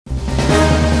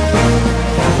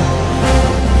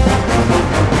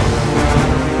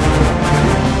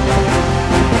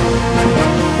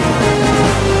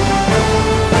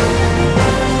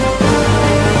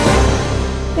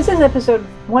is episode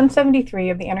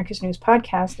 173 of the Anarchist News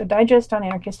Podcast, a digest on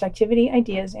anarchist activity,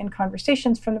 ideas, and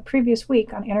conversations from the previous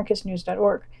week on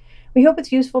anarchistnews.org. We hope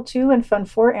it's useful to and fun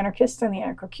for anarchists and the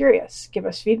anarcho-curious. Give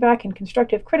us feedback and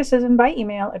constructive criticism by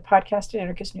email at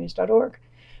podcast@anarchistnews.org.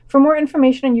 For more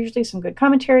information and usually some good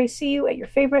commentary, see you at your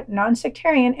favorite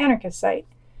non-sectarian anarchist site.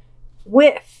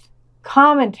 With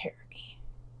commentary,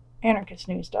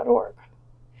 anarchistnews.org.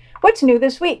 What's new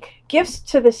this week? Gifts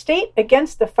to the state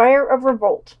against the fire of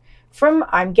revolt. From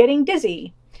I'm Getting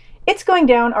Dizzy. It's Going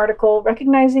Down article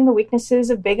recognizing the weaknesses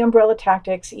of big umbrella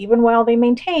tactics even while they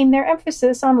maintain their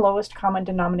emphasis on lowest common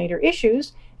denominator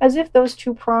issues, as if those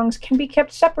two prongs can be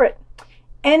kept separate.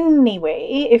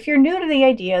 Anyway, if you're new to the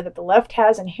idea that the left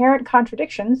has inherent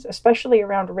contradictions, especially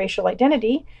around racial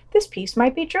identity, this piece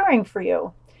might be jarring for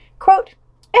you. Quote,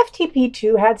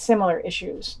 FTP2 had similar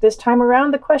issues. This time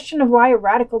around, the question of why a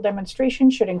radical demonstration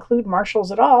should include marshals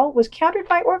at all was countered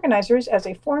by organizers as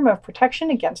a form of protection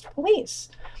against police.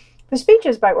 The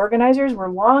speeches by organizers were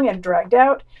long and dragged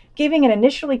out, giving an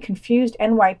initially confused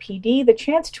NYPD the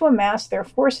chance to amass their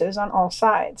forces on all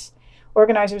sides.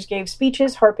 Organizers gave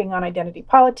speeches harping on identity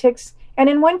politics, and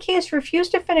in one case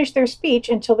refused to finish their speech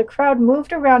until the crowd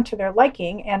moved around to their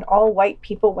liking and all white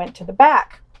people went to the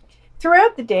back.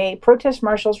 Throughout the day, protest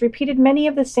marshals repeated many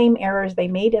of the same errors they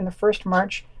made in the first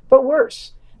march, but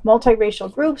worse.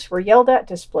 Multiracial groups were yelled at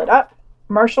to split up.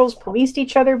 Marshals policed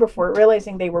each other before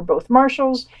realizing they were both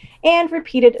marshals, and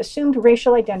repeated assumed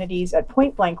racial identities at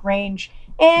point-blank range,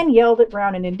 and yelled at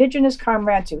brown and indigenous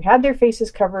comrades who had their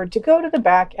faces covered to go to the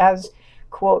back as,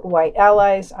 quote, white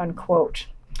allies, unquote.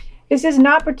 This is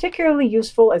not particularly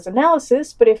useful as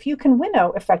analysis, but if you can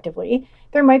winnow effectively,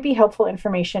 there might be helpful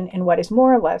information in what is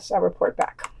more or less a report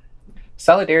back.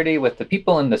 Solidarity with the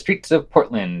people in the streets of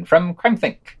Portland from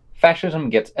CrimethInc. Fascism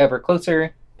gets ever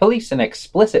closer. Police and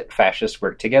explicit fascists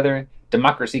work together.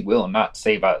 Democracy will not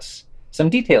save us. Some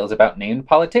details about named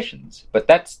politicians, but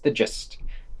that's the gist.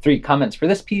 3 comments for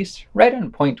this piece, right on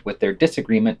point with their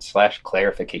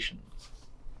disagreement/clarifications.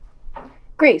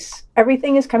 Greece,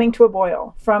 everything is coming to a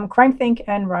boil, from CrimethInc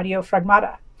and Radio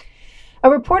Fragmata. A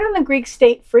report on the Greek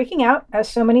state freaking out, as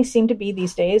so many seem to be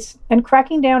these days, and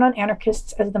cracking down on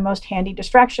anarchists as the most handy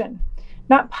distraction.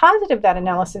 Not positive that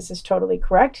analysis is totally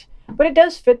correct, but it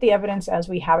does fit the evidence as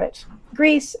we have it.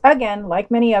 Greece, again,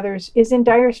 like many others, is in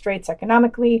dire straits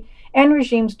economically, and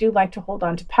regimes do like to hold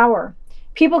on to power.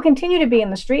 People continue to be in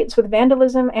the streets with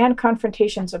vandalism and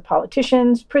confrontations of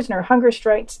politicians, prisoner hunger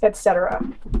strikes, etc.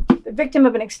 The victim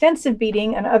of an extensive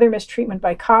beating and other mistreatment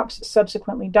by cops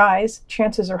subsequently dies.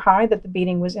 Chances are high that the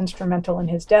beating was instrumental in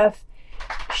his death.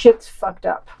 Shit's fucked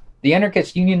up. The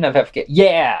Anarchist Union of Afghanistan.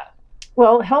 Yeah!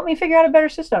 Well, help me figure out a better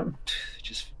system.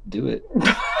 Just do it.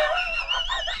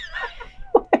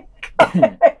 Oh my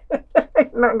God. I'm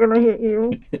not gonna hit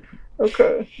you.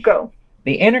 Okay, go.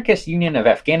 The Anarchist Union of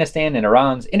Afghanistan and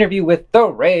Iran's interview with The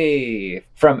Ray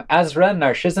from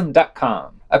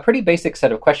AzraNarchism.com. A pretty basic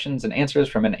set of questions and answers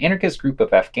from an anarchist group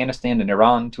of Afghanistan and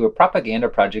Iran to a propaganda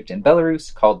project in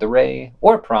Belarus called The Ray,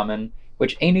 or Pramen,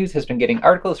 which Anews has been getting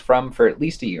articles from for at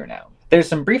least a year now. There's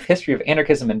some brief history of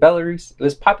anarchism in Belarus. It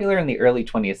was popular in the early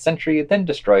 20th century, then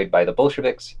destroyed by the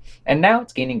Bolsheviks, and now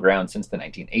it's gaining ground since the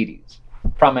 1980s.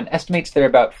 Pramen estimates there are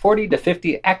about 40 to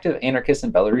 50 active anarchists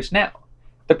in Belarus now.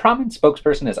 The Pramen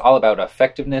spokesperson is all about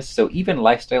effectiveness, so even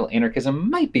lifestyle anarchism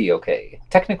might be okay.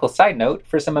 Technical side note,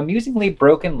 for some amusingly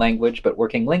broken language but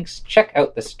working links, check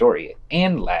out the story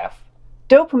and laugh.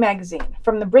 Dope Magazine,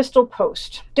 from the Bristol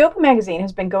Post. Dope Magazine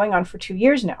has been going on for 2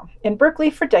 years now. In Berkeley,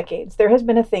 for decades, there has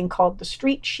been a thing called the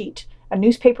Street Sheet, a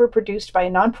newspaper produced by a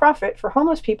nonprofit for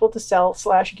homeless people to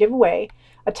sell/give away,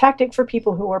 a tactic for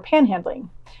people who are panhandling,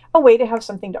 a way to have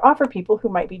something to offer people who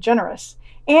might be generous,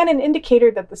 and an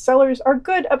indicator that the sellers are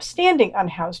good, upstanding,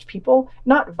 unhoused people,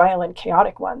 not violent,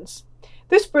 chaotic ones.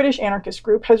 This British anarchist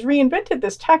group has reinvented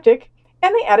this tactic,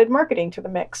 and they added marketing to the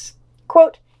mix.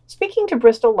 Quote, speaking to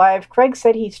Bristol Live, Craig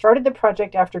said he started the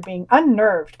project after being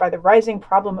unnerved by the rising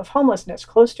problem of homelessness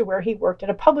close to where he worked at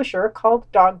a publisher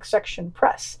called Dog Section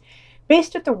Press,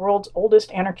 based at the world's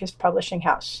oldest anarchist publishing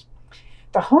house.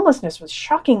 The homelessness was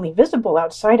shockingly visible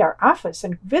outside our office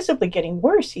and visibly getting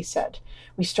worse, he said.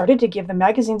 We started to give the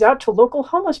magazines out to local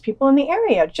homeless people in the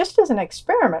area, just as an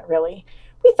experiment, really.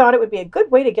 We thought it would be a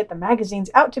good way to get the magazines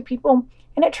out to people,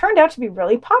 and it turned out to be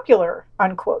really popular,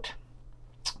 unquote.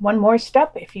 One more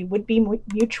step if you would be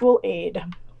mutual aid.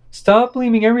 Stop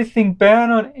blaming everything bad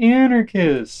on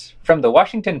anarchists. From the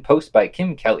Washington Post by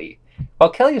Kim Kelly.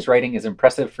 While Kelly's writing is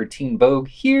impressive for teen Vogue,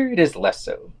 here it is less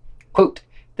so. Quote,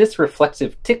 this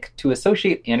reflexive tic to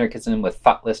associate anarchism with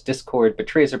thoughtless discord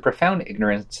betrays a profound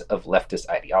ignorance of leftist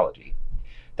ideology.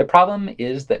 The problem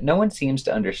is that no one seems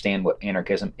to understand what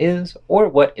anarchism is or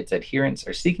what its adherents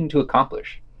are seeking to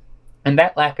accomplish. And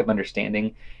that lack of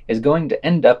understanding is going to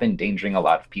end up endangering a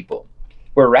lot of people.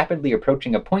 We're rapidly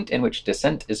approaching a point in which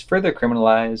dissent is further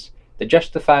criminalized, the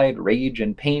justified rage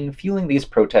and pain fueling these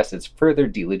protests is further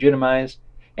delegitimized,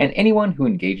 and anyone who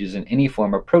engages in any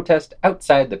form of protest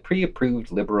outside the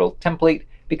pre-approved liberal template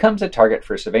becomes a target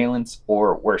for surveillance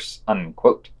or worse,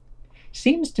 unquote.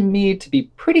 Seems to me to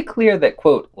be pretty clear that,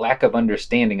 quote, lack of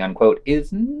understanding, unquote,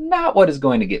 is not what is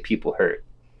going to get people hurt.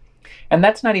 And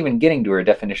that's not even getting to her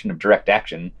definition of direct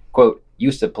action, quote,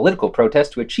 use of political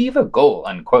protest to achieve a goal,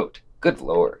 unquote. Good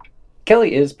lord.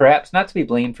 Kelly is perhaps not to be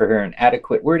blamed for her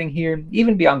inadequate wording here,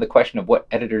 even beyond the question of what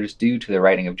editors do to the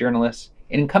writing of journalists.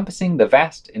 Encompassing the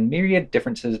vast and myriad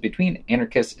differences between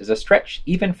anarchists is a stretch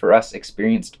even for us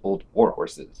experienced old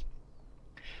warhorses.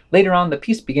 Later on, the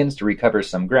piece begins to recover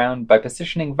some ground by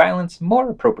positioning violence more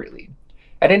appropriately.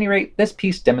 At any rate, this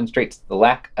piece demonstrates the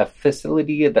lack of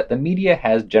facility that the media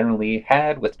has generally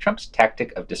had with Trump's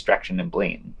tactic of distraction and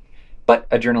blame. But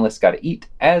a journalist's gotta eat,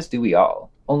 as do we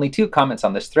all. Only 2 comments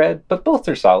on this thread, but both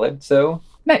are solid, so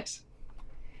nice.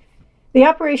 The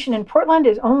operation in Portland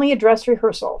is only a dress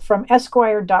rehearsal, from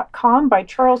Esquire.com by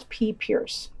Charles P.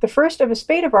 Pierce, the first of a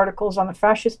spate of articles on the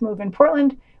fascist move in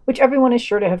Portland, which everyone is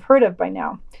sure to have heard of by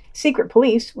now. Secret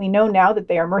police, we know now that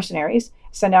they are mercenaries,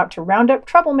 send out to round up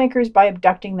troublemakers by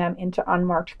abducting them into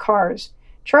unmarked cars.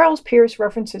 Charles Pierce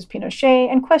references Pinochet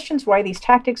and questions why these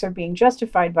tactics are being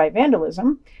justified by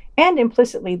vandalism, and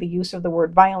implicitly the use of the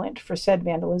word violent for said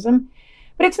vandalism.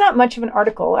 But it's not much of an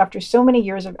article after so many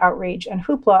years of outrage and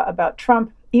hoopla about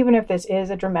Trump, even if this is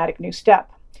a dramatic new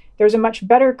step. There's a much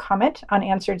better comment,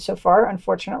 unanswered so far,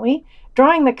 unfortunately,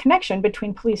 drawing the connection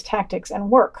between police tactics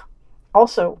and work.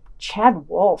 Also, Chad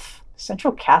Wolf.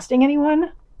 Central casting,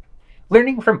 anyone?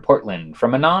 Learning from Portland,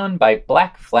 from Anon by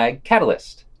Black Flag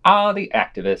Catalyst. Ah, the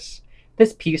activists.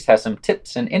 This piece has some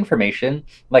tips and information,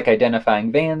 like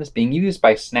identifying vans being used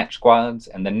by snatch squads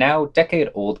and the now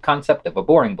decade-old concept of a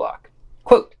boring block.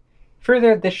 Quote,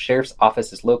 further, this sheriff's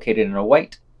office is located in a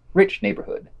white, rich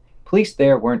neighborhood. Police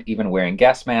there weren't even wearing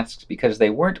gas masks because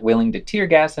they weren't willing to tear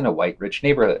gas in a white, rich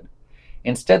neighborhood.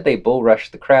 Instead, they bull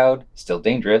rushed the crowd, still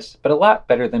dangerous, but a lot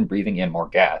better than breathing in more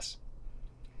gas.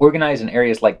 Organize in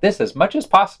areas like this as much as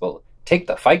possible. Take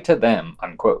the fight to them,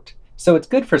 unquote. So it's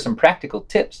good for some practical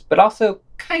tips, but also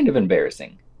kind of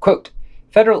embarrassing. Quote,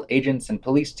 federal agents and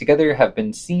police together have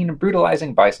been seen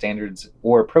brutalizing bystanders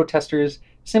or protesters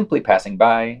simply passing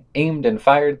by, aimed and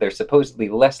fired their supposedly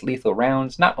less lethal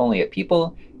rounds not only at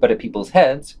people, but at people's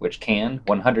heads, which can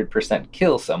 100%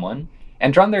 kill someone,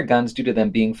 and drawn their guns due to them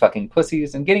being fucking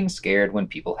pussies and getting scared when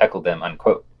people heckle them,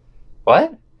 unquote.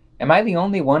 What? Am I the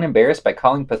only one embarrassed by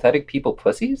calling pathetic people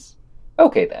pussies?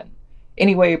 Okay then.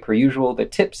 Anyway, per usual, the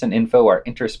tips and info are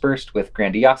interspersed with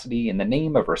grandiosity in the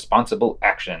name of responsible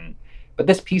action. But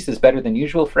this piece is better than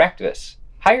usual for activists.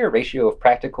 Higher ratio of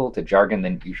practical to jargon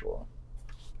than usual.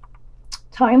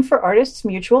 Time for Artists'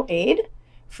 Mutual Aid,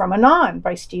 from Anon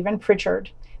by Stephen Pritchard.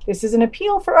 This is an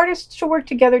appeal for artists to work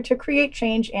together to create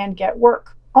change and get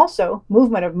work. Also,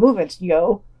 movement of movements,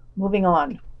 yo. Moving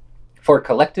on. For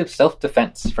collective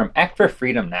self-defense, from Act for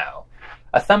Freedom Now.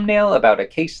 A thumbnail about a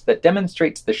case that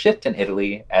demonstrates the shift in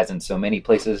Italy, as in so many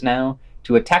places now,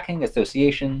 to attacking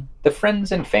association, the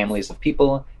friends and families of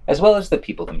people, as well as the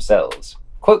people themselves.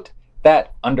 Quote,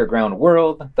 that underground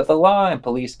world that the law and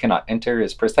police cannot enter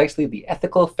is precisely the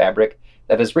ethical fabric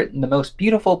that has written the most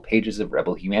beautiful pages of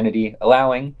rebel humanity,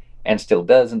 allowing, and still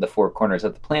does in the 4 corners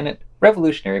of the planet,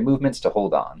 revolutionary movements to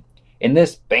hold on. In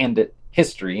this bandit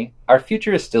history, our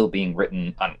future is still being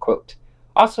written, unquote.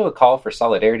 Also a call for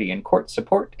solidarity and court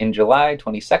support in July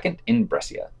 22nd in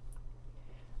Brescia.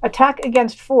 Attack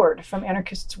Against Ford, from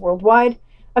Anarchists Worldwide,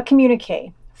 a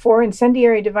communique. 4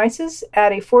 incendiary devices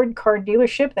at a Ford car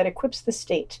dealership that equips the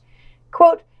state.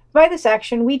 Quote, by this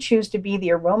action, we choose to be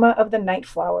the aroma of the night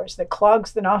flowers that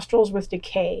clogs the nostrils with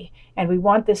decay, and we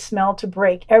want this smell to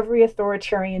break every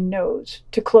authoritarian nose,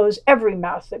 to close every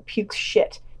mouth that pukes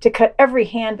shit, to cut every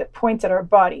hand that points at our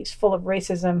bodies full of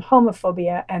racism,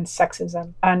 homophobia, and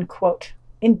sexism, unquote.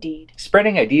 Indeed.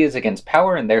 Spreading ideas against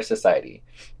power in their society.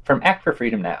 From Act for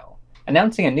Freedom Now.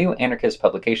 Announcing a new anarchist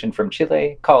publication from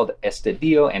Chile called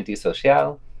Estadio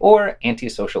Antisocial, or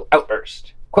Antisocial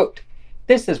Outburst. Quote,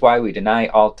 this is why we deny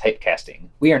all typecasting.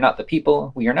 We are not the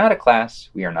people, we are not a class,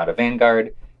 we are not a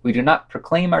vanguard, we do not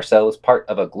proclaim ourselves part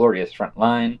of a glorious front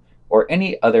line, or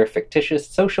any other fictitious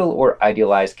social or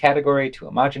idealized category to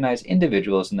homogenize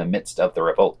individuals in the midst of the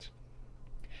revolt.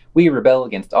 We rebel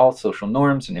against all social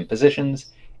norms and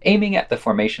impositions, aiming at the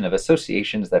formation of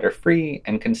associations that are free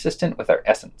and consistent with our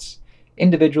essence.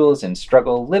 individuals in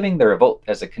struggle living the revolt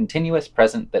as a continuous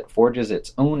present that forges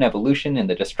its own evolution in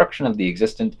the destruction of the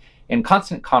existent, in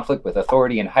constant conflict with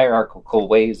authority and hierarchical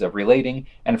ways of relating,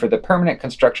 and for the permanent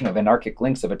construction of anarchic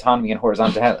links of autonomy and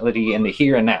horizontality in the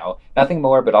here and now, nothing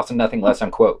more but also nothing less,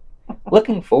 unquote.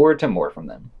 Looking forward to more from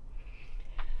them.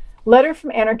 Letter from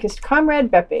anarchist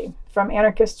Comrade Beppe from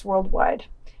Anarchists Worldwide.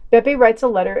 Beppe writes a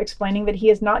letter explaining that he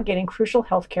is not getting crucial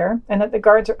health care and that the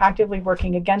guards are actively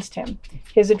working against him.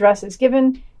 His address is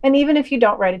given, and even if you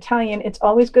don't write Italian, it's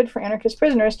always good for anarchist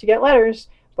prisoners to get letters,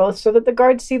 both so that the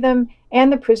guards see them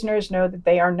and the prisoners know that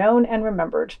they are known and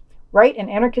remembered. Write an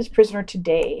anarchist prisoner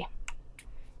today.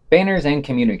 Banners and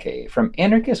communique from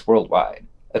Anarchists Worldwide.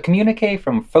 A communique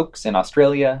from folks in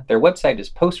Australia. Their website is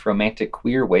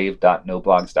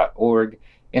postromanticqueerwave.noblogs.org.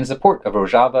 In support of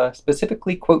Rojava,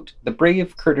 specifically, quote, the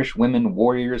brave Kurdish women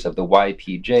warriors of the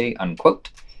YPJ, unquote,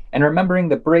 and remembering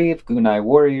the brave Gunai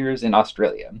warriors in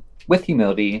Australia. With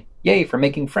humility, yay for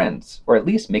making friends, or at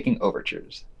least making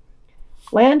overtures.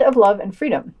 Land of Love and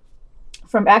Freedom,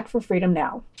 from Act for Freedom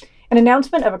Now. An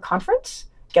announcement of a conference?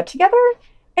 Get-together?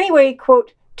 Anyway,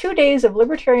 quote, 2 days of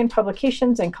libertarian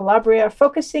publications in Calabria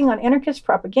focusing on anarchist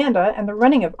propaganda and the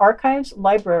running of archives,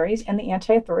 libraries, and the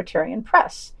anti-authoritarian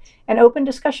press. An open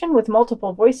discussion with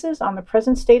multiple voices on the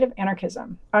present state of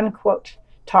anarchism, unquote.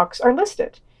 Talks are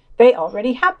listed. They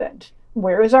already happened.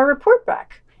 Where is our report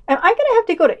back? Am I going to have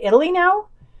to go to Italy now?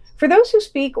 For those who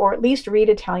speak or at least read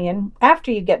Italian,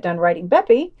 after you get done writing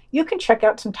Beppe, you can check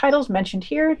out some titles mentioned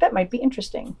here that might be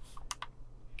interesting.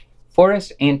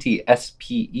 Forest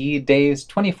Anti-SPE Days,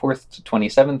 24th to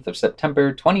 27th of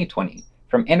September 2020,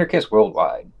 from Anarchists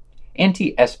Worldwide.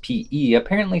 Anti-SPE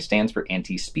apparently stands for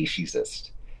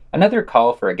anti-speciesist. Another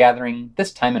call for a gathering,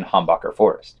 this time in Hombacher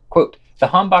Forest. Quote, the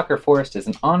Hombacher Forest is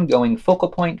an ongoing focal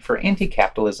point for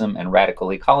anti-capitalism and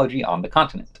radical ecology on the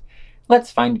continent.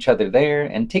 Let's find each other there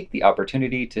and take the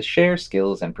opportunity to share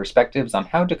skills and perspectives on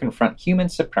how to confront human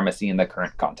supremacy in the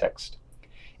current context.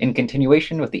 In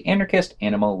continuation with the anarchist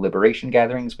animal liberation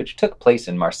gatherings which took place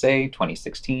in Marseille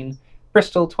 2016,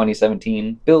 Bristol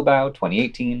 2017, Bilbao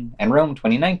 2018, and Rome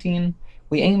 2019,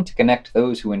 we aim to connect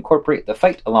those who incorporate the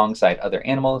fight alongside other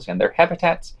animals and their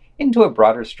habitats into a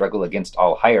broader struggle against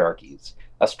all hierarchies,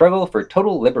 a struggle for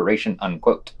total liberation,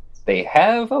 unquote. They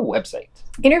have a website.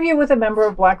 Interview with a member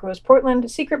of Black Rose Portland,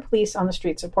 Secret Police on the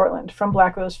Streets of Portland, from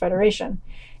Black Rose Federation.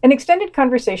 An extended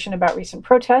conversation about recent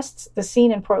protests, the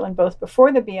scene in Portland both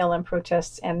before the BLM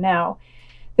protests and now.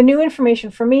 The new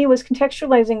information for me was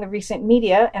contextualizing the recent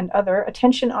media and other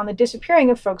attention on the disappearing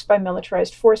of folks by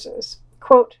militarized forces.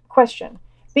 Quote, question.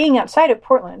 Being outside of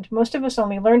Portland, most of us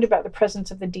only learned about the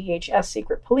presence of the DHS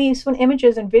secret police when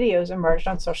images and videos emerged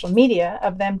on social media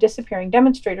of them disappearing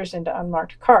demonstrators into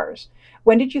unmarked cars.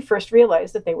 When did you first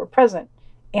realize that they were present?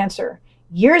 Answer.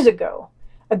 Years ago.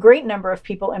 A great number of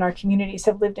people in our communities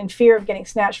have lived in fear of getting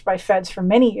snatched by feds for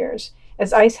many years,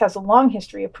 as ICE has a long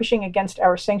history of pushing against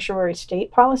our sanctuary state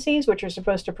policies, which are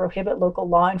supposed to prohibit local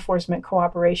law enforcement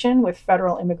cooperation with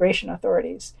federal immigration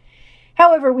authorities.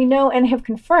 However, we know and have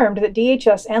confirmed that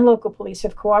DHS and local police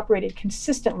have cooperated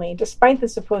consistently despite the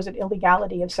supposed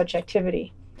illegality of such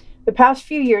activity. The past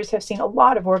few years have seen a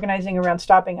lot of organizing around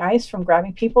stopping ICE from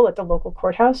grabbing people at the local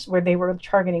courthouse where they were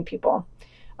targeting people.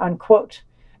 Unquote.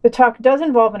 The talk does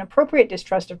involve an appropriate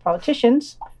distrust of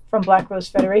politicians. From Black Rose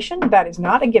Federation, that is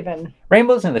not a given.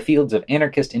 Rainbows in the Fields of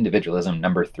Anarchist Individualism,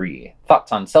 number 3.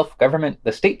 Thoughts on Self-Government,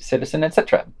 the State, Citizen,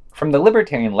 etc. From the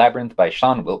Libertarian Labyrinth by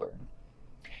Sean Wilburn.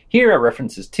 Here are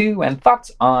references to and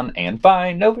thoughts on and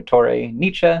by Novatore,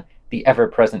 Nietzsche, the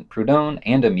ever-present Proudhon,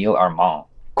 and Émile Armand.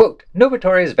 Quote,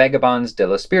 Novatore's vagabonds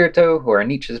dello spirito, who are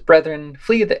Nietzsche's brethren,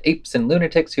 flee the apes and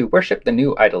lunatics who worship the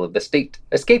new idol of the state,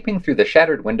 escaping through the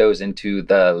shattered windows into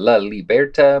the La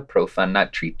Libertà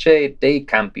Profanatrice dei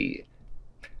Campi.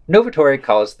 Novatore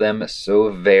calls them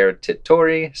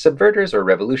sovvertitori, subverters or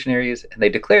revolutionaries, and they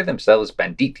declare themselves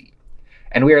banditi.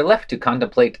 And we are left to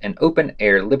contemplate an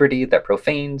open-air liberty that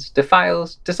profanes,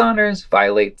 defiles, dishonors,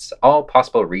 violates all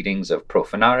possible readings of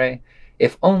profanare,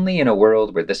 if only in a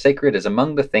world where the sacred is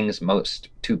among the things most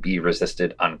to be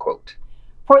resisted, unquote.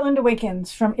 Portland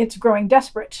Awakens, from It's Growing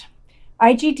Desperate.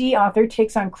 IGD author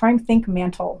takes on CrimethInc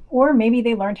mantle, or maybe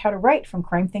they learned how to write from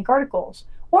CrimethInc articles,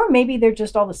 or maybe they're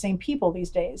just all the same people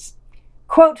these days.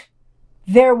 Quote,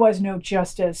 there was no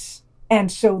justice,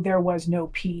 and so there was no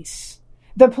peace.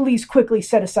 The police quickly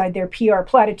set aside their PR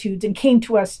platitudes and came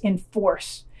to us in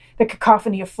force. The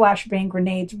cacophony of flashbang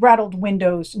grenades rattled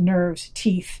windows, nerves,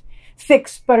 teeth. Thick,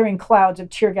 sputtering clouds of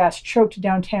tear gas choked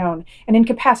downtown and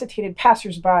incapacitated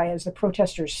passersby as the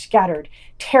protesters scattered,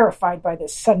 terrified by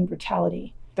this sudden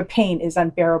brutality. The pain is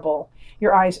unbearable.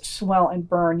 Your eyes swell and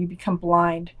burn. You become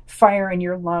blind. Fire in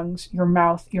your lungs, your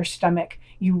mouth, your stomach.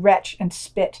 You retch and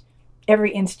spit.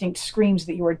 Every instinct screams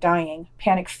that you are dying.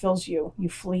 Panic fills you. You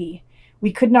flee.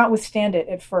 We could not withstand it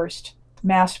at first.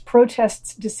 Mass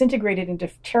protests disintegrated into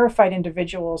terrified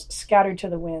individuals scattered to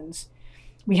the winds.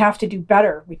 We have to do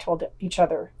better, we told each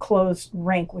other, clothes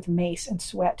rank with mace and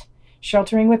sweat.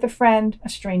 Sheltering with a friend, a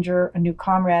stranger, a new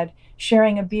comrade,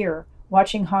 sharing a beer,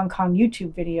 watching Hong Kong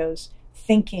YouTube videos,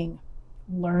 thinking,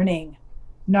 learning.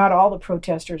 Not all the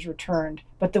protesters returned,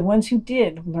 but the ones who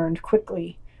did learned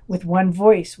quickly. With one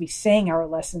voice, we sang our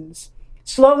lessons.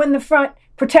 Slow in the front,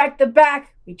 protect the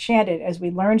back, we chanted as we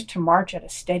learned to march at a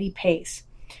steady pace.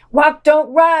 Walk,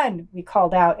 don't run, we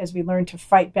called out as we learned to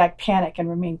fight back panic and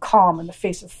remain calm in the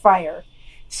face of fire.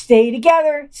 Stay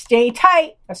together, stay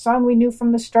tight, a song we knew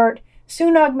from the start,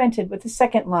 soon augmented with the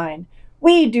second line.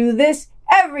 We do this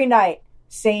every night.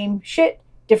 Same shit,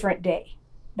 different day.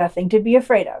 Nothing to be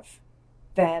afraid of.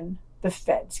 Then the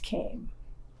feds came.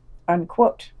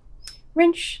 Unquote.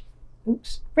 Rinse,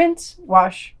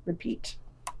 wash, repeat.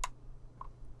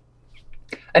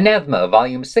 Anathema,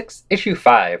 Volume 6, Issue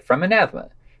 5, from Anathema.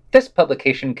 This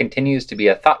publication continues to be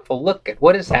a thoughtful look at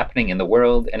what is happening in the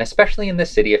world, and especially in the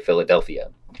city of Philadelphia.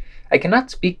 I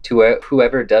cannot speak to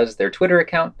whoever does their Twitter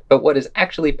account, but what is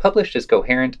actually published is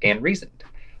coherent and reasoned.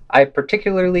 I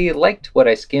particularly liked what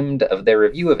I skimmed of their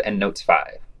review of EndNotes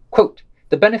 5. Quote,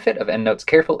 the benefit of EndNotes'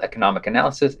 careful economic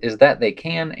analysis is that they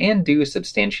can and do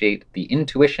substantiate the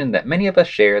intuition that many of us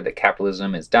share that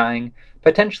capitalism is dying,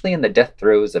 potentially in the death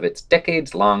throes of its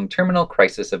decades-long terminal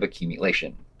crisis of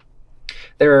accumulation.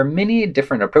 There are many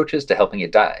different approaches to helping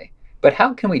it die, but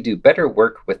how can we do better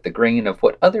work with the grain of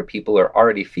what other people are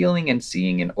already feeling and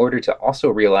seeing in order to also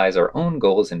realize our own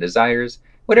goals and desires,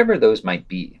 whatever those might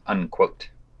be, unquote.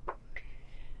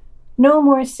 No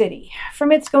More City,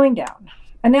 from It's Going Down,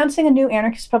 announcing a new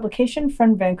anarchist publication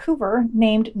from Vancouver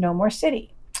named No More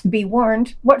City. Be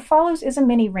warned, what follows is a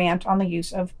mini rant on the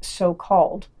use of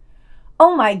so-called.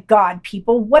 Oh my god,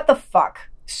 people, what the fuck?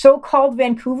 So-called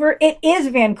Vancouver? It is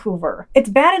Vancouver. It's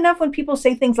bad enough when people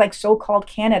say things like so-called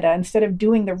Canada instead of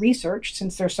doing the research,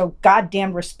 since they're so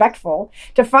goddamn respectful,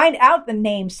 to find out the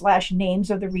names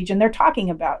of the region they're talking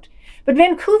about. But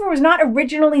Vancouver was not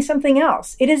originally something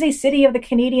else. It is a city of the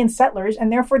Canadian settlers,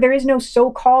 and therefore there is no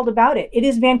so-called about it. It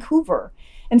is Vancouver.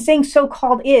 And saying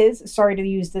so-called is, sorry to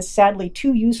use this sadly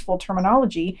too useful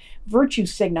terminology, virtue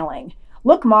signaling.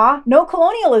 Look, Ma, no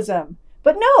colonialism.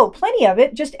 But no, plenty of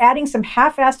it, just adding some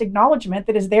half-assed acknowledgement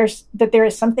that there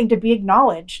is something to be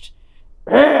acknowledged.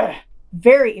 Ugh,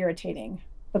 very irritating.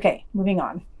 Okay, moving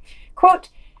on. Quote,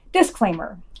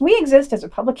 disclaimer. We exist as a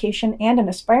publication and an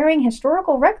aspiring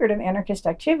historical record of anarchist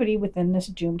activity within this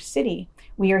doomed city.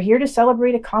 We are here to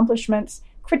celebrate accomplishments,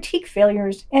 critique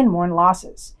failures, and mourn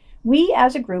losses. We,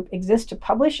 as a group, exist to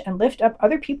publish and lift up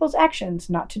other people's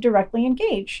actions, not to directly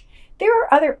engage. There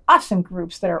are other awesome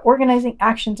groups that are organizing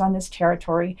actions on this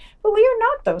territory, but we are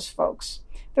not those folks.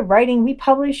 The writing we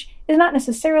publish is not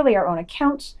necessarily our own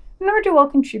accounts, nor do all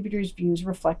contributors' views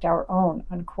reflect our own,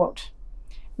 unquote.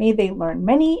 May they learn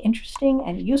many interesting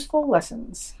and useful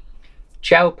lessons.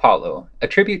 Ciao Paolo, a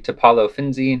tribute to Paolo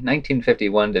Finzi,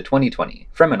 1951 to 2020,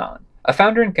 from Anon, a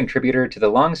founder and contributor to the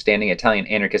long-standing Italian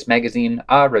anarchist magazine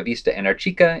A Rivista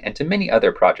Anarchica and to many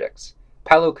other projects.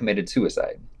 Paolo committed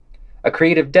suicide. A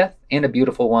creative death and a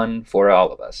beautiful one for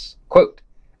all of us. Quote,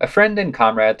 a friend and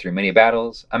comrade through many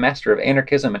battles, a master of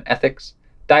anarchism and ethics,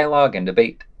 dialogue and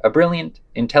debate, a brilliant,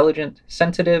 intelligent,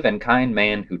 sensitive, and kind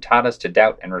man who taught us to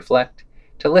doubt and reflect,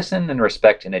 to listen and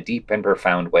respect in a deep and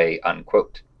profound way,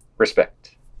 unquote.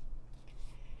 Respect.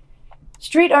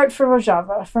 Street Art for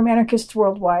Rojava from Anarchists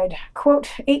Worldwide. Quote,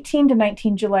 18 to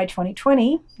 19 July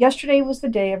 2020. Yesterday was the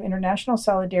day of international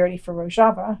solidarity for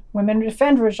Rojava. Women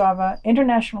defend Rojava,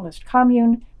 internationalist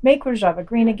commune, make Rojava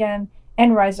green again,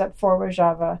 and rise up for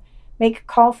Rojava. Make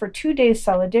call for 2 days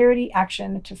solidarity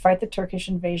action to fight the Turkish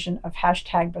invasion of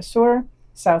hashtag Basur,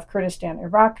 South Kurdistan,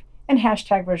 Iraq, and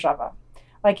hashtag Rojava.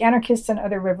 Like anarchists and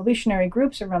other revolutionary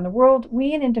groups around the world,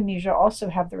 we in Indonesia also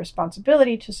have the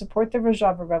responsibility to support the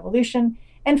Rojava revolution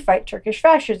and fight Turkish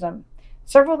fascism.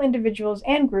 Several individuals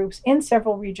and groups in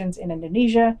several regions in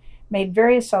Indonesia made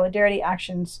various solidarity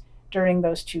actions during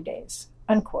those 2 days.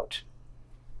 Unquote.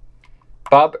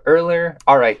 Bob Erler,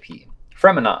 R.I.P.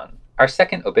 From Anon, our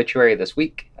second obituary this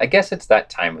week. I guess it's that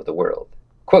time of the world.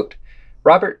 Quote,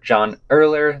 Robert John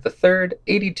Erler III,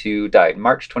 82, died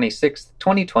March 26,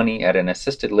 2020 at an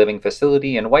assisted living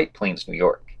facility in White Plains, New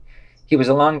York. He was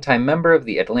a longtime member of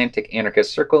the Atlantic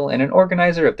Anarchist Circle and an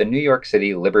organizer of the New York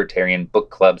City Libertarian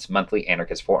Book Club's monthly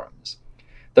anarchist forums.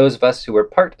 Those of us who were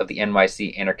part of the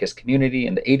NYC anarchist community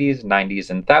in the 80s, 90s,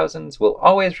 and thousands will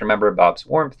always remember Bob's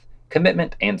warmth,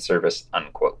 commitment, and service,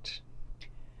 unquote.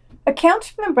 Accounts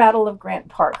from the Battle of Grant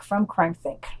Park from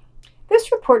CrimethInc.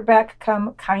 This report back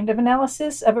kind of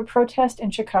analysis of a protest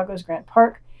in Chicago's Grant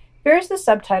Park bears the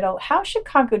subtitle, How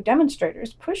Chicago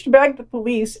Demonstrators Pushed Back the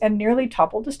Police and Nearly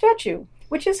Toppled a Statue,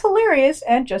 which is hilarious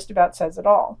and just about says it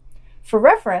all. For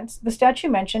reference, the statue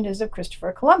mentioned is of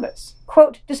Christopher Columbus.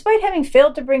 Quote, despite having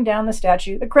failed to bring down the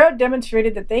statue, the crowd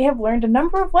demonstrated that they have learned a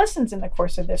number of lessons in the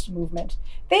course of this movement.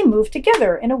 They moved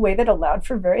together in a way that allowed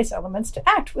for various elements to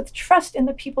act with trust in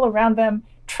the people around them,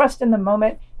 trust in the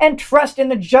moment, and trust in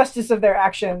the justice of their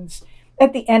actions.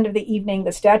 At the end of the evening,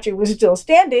 the statue was still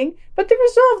standing, but the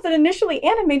resolve that initially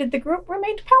animated the group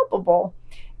remained palpable.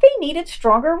 They needed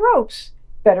stronger ropes,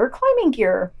 better climbing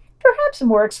gear, perhaps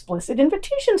more explicit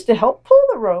invitations to help pull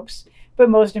the ropes.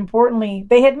 But most importantly,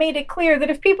 they had made it clear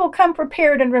that if people come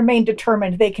prepared and remain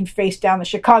determined, they can face down the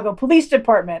Chicago Police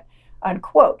Department,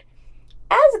 unquote.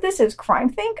 As this is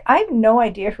CrimethInc, I have no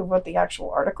idea who wrote the actual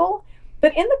article,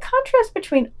 but in the contrast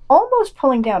between almost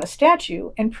pulling down a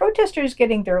statue and protesters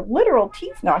getting their literal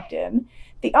teeth knocked in,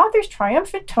 the author's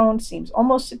triumphant tone seems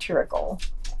almost satirical.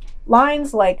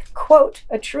 Lines like, quote,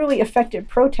 a truly effective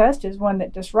protest is one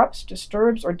that disrupts,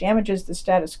 disturbs, or damages the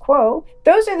status quo.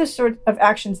 Those are the sort of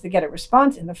actions that get a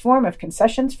response in the form of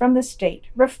concessions from the state,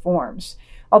 reforms.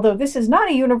 Although this is not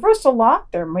a universal law,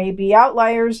 there may be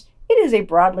outliers, it is a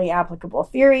broadly applicable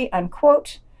theory,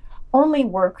 unquote. Only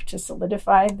work to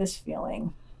solidify this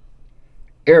feeling.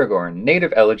 Aragorn,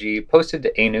 Native Elegy, posted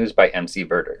to Anews by MC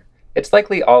Verter. It's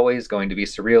likely always going to be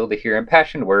surreal to hear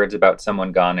impassioned words about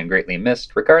someone gone and greatly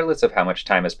missed, regardless of how much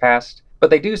time has passed, but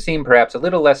they do seem perhaps a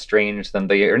little less strange than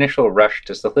the initial rush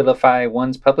to solidify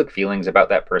one's public feelings about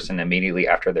that person immediately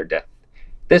after their death.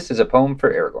 This is a poem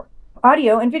for Aragorn.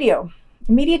 Audio and video.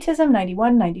 Immediatism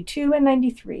 91, 92, and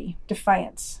 93.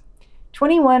 Defiance.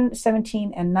 21,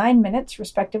 17, and 9 minutes,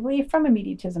 respectively, from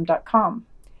immediatism.com.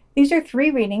 These are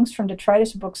 3 readings from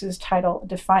Detritus Books' title,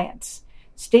 Defiance.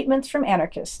 Statements from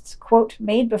anarchists, quote,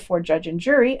 made before judge and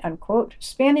jury, unquote,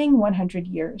 spanning 100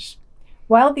 years.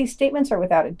 While these statements are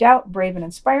without a doubt brave and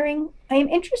inspiring, I am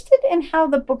interested in how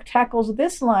the book tackles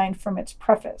this line from its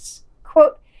preface.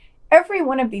 Quote, every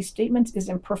one of these statements is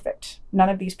imperfect. None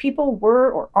of these people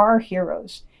were or are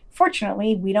heroes.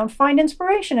 Fortunately, we don't find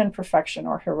inspiration in perfection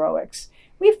or heroics.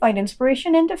 We find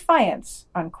inspiration in defiance,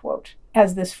 unquote,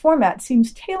 as this format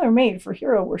seems tailor-made for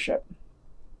hero worship.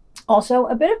 Also,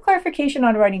 a bit of clarification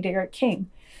on writing to Eric King.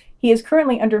 He is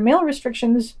currently under mail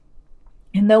restrictions,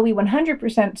 and though we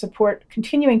 100% support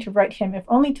continuing to write him, if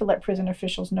only to let prison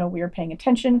officials know we are paying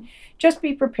attention, just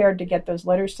be prepared to get those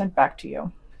letters sent back to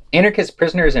you. Anarchist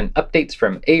prisoners and updates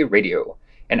from A Radio,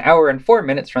 an hour and 4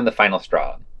 minutes from the Final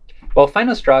Straw. While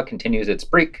Final Straw continues its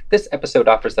break, this episode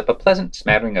offers up a pleasant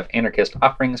smattering of anarchist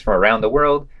offerings from around the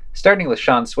world, starting with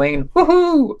Sean Swain,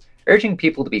 woohoo! Urging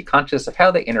people to be conscious of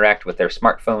how they interact with their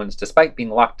smartphones despite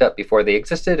being locked up before they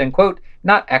existed and, quote,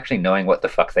 not actually knowing what the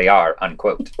fuck they are,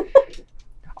 unquote.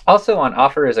 Also on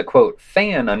offer is a, quote,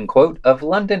 fan, unquote, of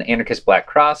London Anarchist Black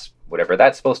Cross, whatever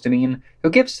that's supposed to mean, who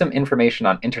gives some information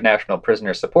on international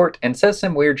prisoner support and says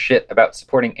some weird shit about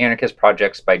supporting anarchist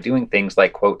projects by doing things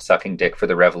like, quote, sucking dick for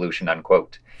the revolution,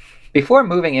 unquote. Before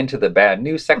moving into the bad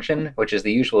news section, which is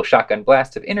the usual shotgun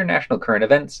blast of international current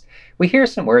events, we hear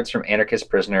some words from anarchist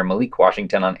prisoner Malik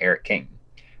Washington on Eric King.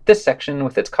 This section,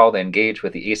 with its call to engage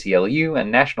with the ACLU and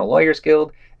National Lawyers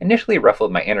Guild, initially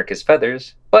ruffled my anarchist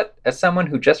feathers, but as someone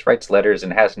who just writes letters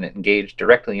and hasn't engaged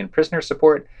directly in prisoner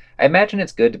support, I imagine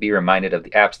it's good to be reminded of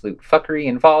the absolute fuckery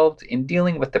involved in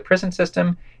dealing with the prison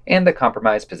system and the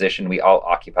compromised position we all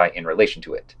occupy in relation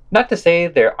to it. Not to say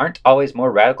there aren't always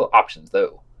more radical options,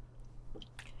 though.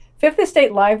 Fifth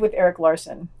Estate Live with Eric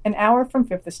Larson, an hour from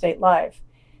Fifth Estate Live.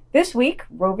 This week,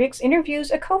 Rovix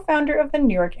interviews a co-founder of the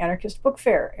New York Anarchist Book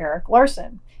Fair, Eric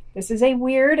Larson. This is a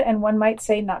weird and one might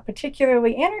say not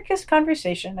particularly anarchist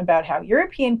conversation about how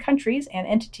European countries and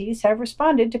entities have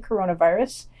responded to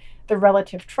coronavirus, the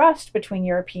relative trust between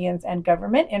Europeans and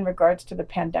government in regards to the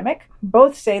pandemic.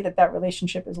 Both say that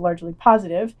relationship is largely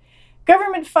positive,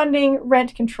 government funding,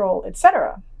 rent control,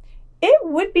 etc. It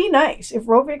would be nice if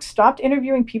Rovix stopped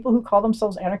interviewing people who call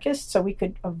themselves anarchists so we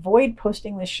could avoid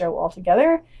posting this show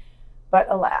altogether, but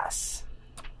alas.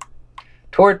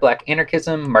 Toward Black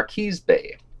Anarchism, Marquise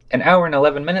Bay, an hour and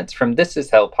 11 minutes from This Is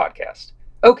Hell podcast.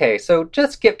 Okay, so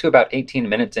just skip to about 18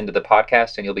 minutes into the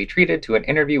podcast and you'll be treated to an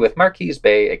interview with Marquise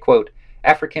Bay, a, quote,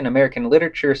 African-American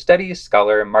literature studies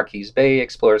scholar. Marquise Bay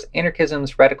explores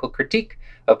anarchism's radical critique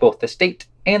of both the state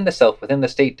and the self within the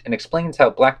state and explains how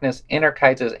blackness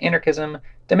anarchizes anarchism,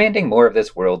 demanding more of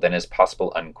this world than is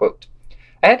possible, unquote.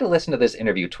 I had to listen to this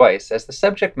interview twice, as the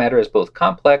subject matter is both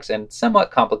complex and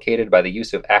somewhat complicated by the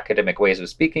use of academic ways of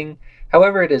speaking.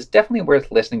 However, it is definitely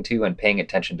worth listening to and paying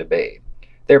attention to Bay.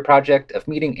 Their project of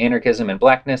meeting anarchism and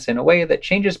blackness in a way that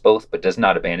changes both but does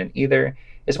not abandon either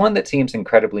is one that seems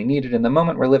incredibly needed in the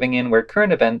moment we're living in, where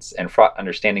current events and fraught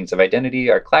understandings of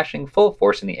identity are clashing full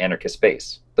force in the anarchist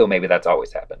space, though maybe that's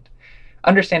always happened.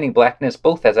 Understanding blackness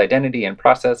both as identity and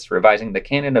process, revising the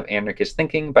canon of anarchist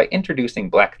thinking by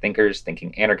introducing black thinkers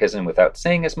thinking anarchism without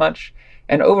saying as much,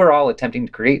 and overall attempting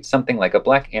to create something like a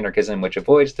black anarchism which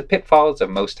avoids the pitfalls of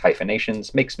most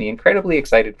hyphenations makes me incredibly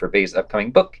excited for Bay's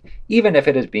upcoming book, even if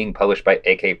it is being published by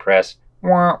AK Press.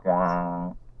 Wah,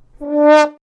 wah.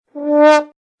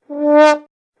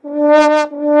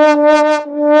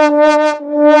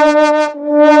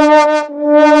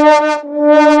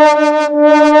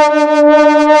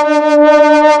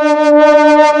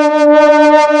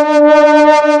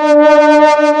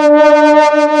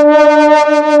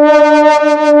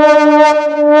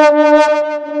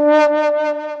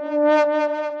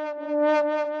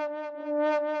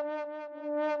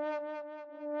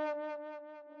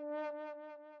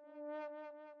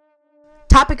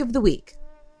 Topic of the week.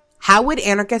 How would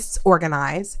anarchists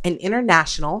organize an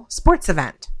international sports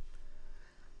event?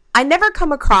 I never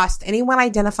come across anyone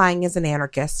identifying as an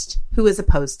anarchist who is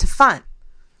opposed to fun.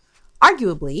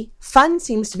 Arguably, fun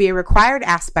seems to be a required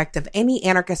aspect of any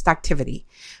anarchist activity,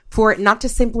 for it not to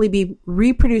simply be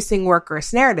reproducing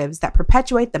workers' narratives that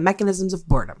perpetuate the mechanisms of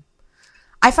boredom.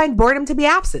 I find boredom to be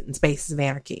absent in spaces of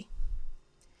anarchy.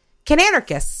 Can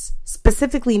anarchists,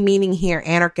 specifically meaning here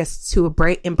anarchists who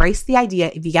embrace the idea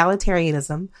of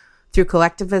egalitarianism through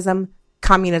collectivism,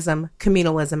 communism,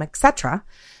 communalism, etc.,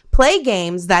 play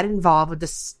games that involve a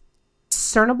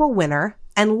discernible winner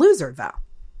and loser, though?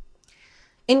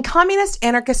 In communist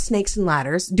anarchist snakes and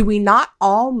ladders, do we not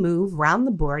all move round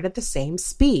the board at the same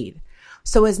speed,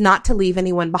 so as not to leave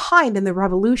anyone behind in the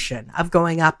revolution of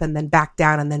going up and then back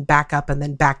down and then back up and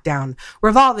then back down,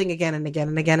 revolving again and again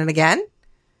and again and again?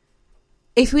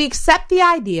 If we accept the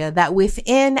idea that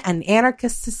within an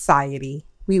anarchist society,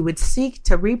 we would seek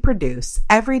to reproduce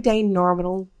everyday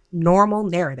normal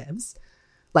narratives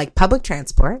like public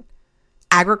transport,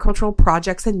 agricultural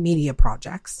projects, and media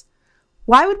projects,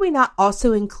 why would we not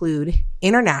also include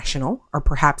international or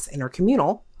perhaps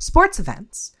intercommunal sports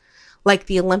events like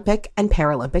the Olympic and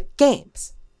Paralympic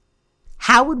Games?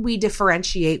 How would we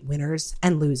differentiate winners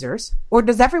and losers, or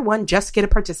does everyone just get a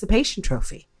participation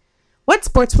trophy? What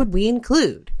sports would we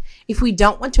include if we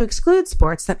don't want to exclude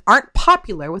sports that aren't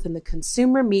popular within the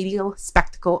consumer media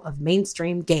spectacle of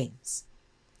mainstream games?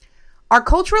 Are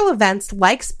cultural events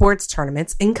like sports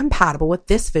tournaments incompatible with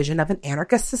this vision of an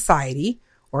anarchist society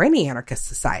or any anarchist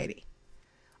society?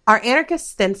 Are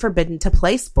anarchists then forbidden to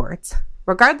play sports,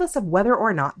 regardless of whether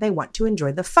or not they want to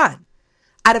enjoy the fun,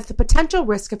 out of the potential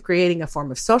risk of creating a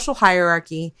form of social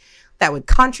hierarchy that would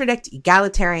contradict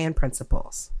egalitarian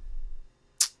principles?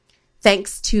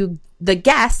 Thanks to the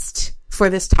guest for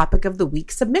this topic of the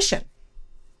week submission.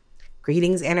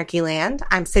 Greetings, Anarchy Land.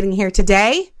 I'm sitting here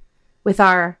today with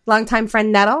our longtime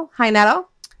friend Nettle. Hi, Nettle.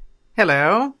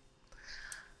 Hello.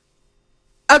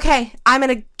 Okay, I'm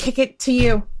going to kick it to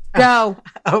you. Go.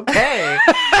 Okay.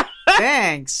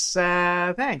 Thanks.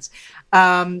 Thanks.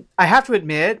 I have to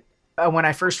admit, when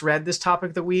I first read this topic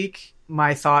of the week,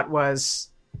 my thought was,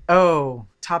 oh,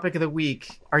 topic of the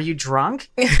week. Are you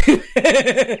drunk?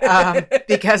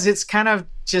 Because it's kind of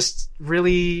just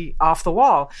really off the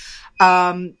wall.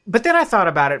 But then I thought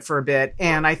about it for a bit,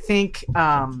 and I think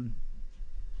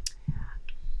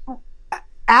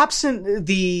absent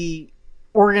the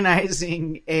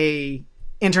organizing a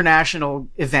international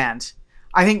event,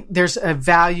 I think there's a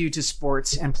value to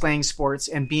sports and playing sports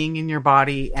and being in your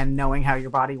body and knowing how your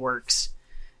body works.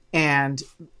 And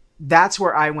that's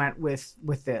where I went with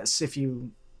this.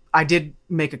 I did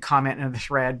make a comment in the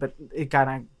thread, but it got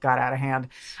out of hand.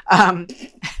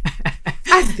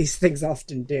 As these things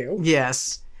often do.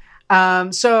 Yes.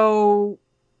 So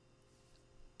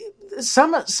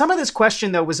some of this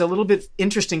question though was a little bit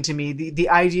interesting to me. The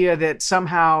idea that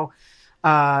somehow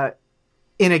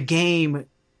in a game,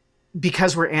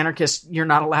 because we're anarchists, you're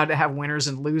not allowed to have winners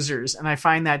and losers, and I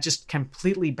find that just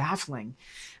completely baffling.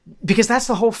 Because that's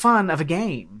the whole fun of a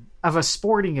game, of a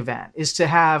sporting event, is to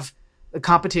have a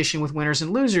competition with winners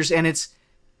and losers, and it's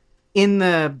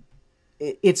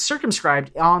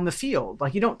circumscribed on the field.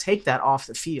 Like, you don't take that off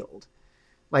the field.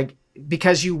 Like,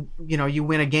 because you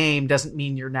win a game doesn't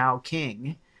mean you're now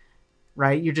king,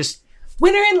 right? You're just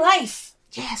winner in life.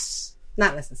 Yes.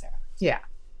 Not necessarily. Yeah.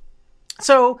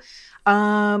 So,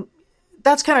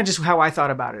 that's kind of just how I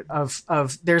thought about it. Of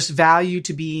there's value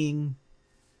to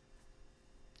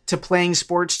playing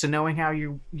sports, to knowing how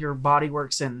your body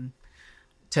works, and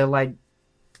to like,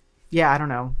 yeah, I don't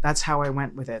know. That's how I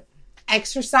went with it.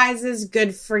 Exercise is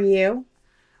good for you.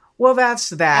 Well, that's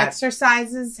that.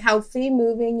 Exercise is healthy.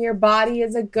 Moving your body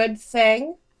is a good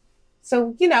thing.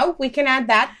 So, we can add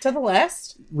that to the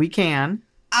list. We can.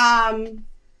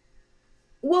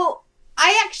 Well,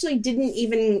 I actually didn't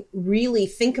even really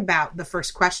think about the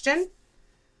first question.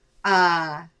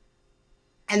 And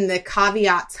the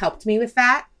caveats helped me with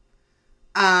that.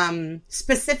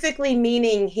 Specifically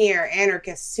meaning here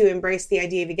anarchists who embrace the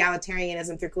idea of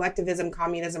egalitarianism through collectivism,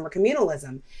 communism, or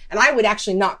communalism. And I would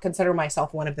actually not consider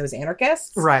myself one of those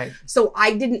anarchists. Right. So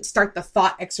I didn't start the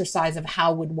thought exercise of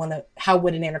how would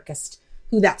an anarchist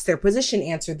who that's their position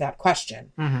answer that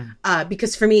question. Mm-hmm.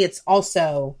 Because for me, it's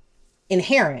also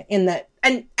inherent in that.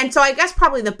 And so I guess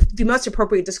probably the most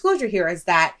appropriate disclosure here is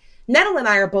that Nettle and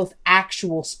I are both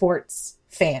actual sports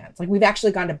fans. Like, we've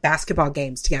actually gone to basketball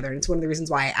games together. And it's one of the reasons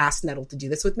why I asked Nettle to do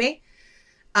this with me.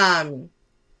 And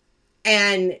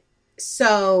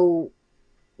so,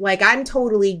 like, I'm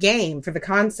totally game for the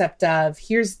concept of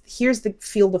here's the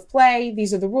field of play.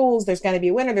 These are the rules. There's going to be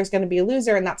a winner. There's going to be a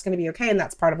loser. And that's going to be okay. And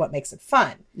that's part of what makes it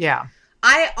fun. Yeah.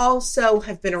 I also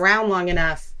have been around long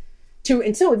enough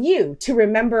and so have you, to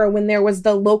remember when there was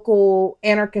the local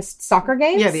anarchist soccer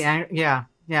games.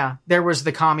 Yeah. There was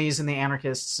the commies and the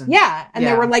anarchists. And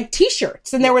there were like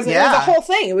t-shirts, and there was a whole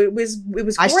thing. It was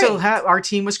great. I still have, our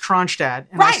team was Kronstadt,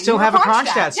 and I still have a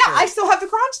Kronstadt shirt. Yeah, I still have the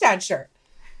Kronstadt shirt.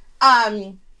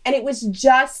 And it was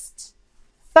just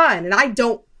fun. And I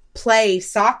don't play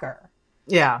soccer.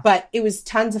 Yeah. But it was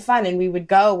tons of fun, and we would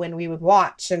go and we would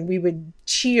watch and we would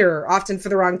cheer, often for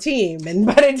the wrong team.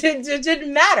 But it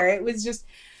didn't matter. It was just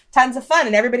tons of fun,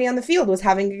 and everybody on the field was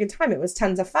having a good time. It was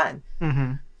tons of fun.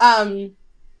 Mm-hmm.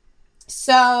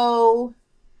 So,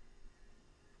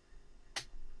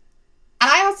 and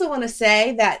I also want to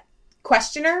say that,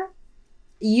 questioner,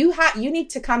 you need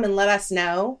to come and let us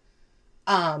know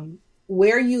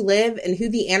where you live and who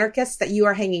the anarchists that you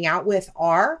are hanging out with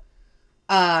are,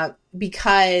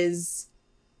 because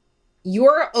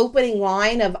your opening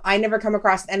line of "I never come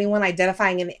across anyone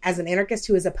identifying as an anarchist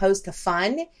who is opposed to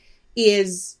fun"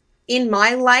 is, in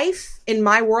my life, in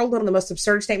my world, one of the most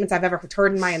absurd statements I've ever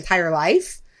heard in my entire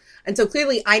life. And so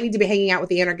clearly I need to be hanging out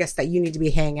with the anarchists that you need to be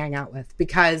hanging out with,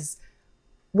 because,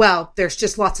 well, there's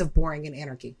just lots of boring and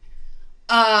anarchy.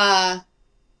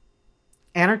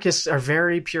 Anarchists are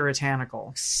very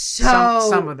puritanical. So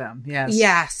some of them, yes.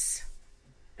 Yes.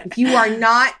 If you are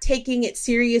not taking it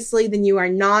seriously, then you are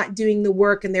not doing the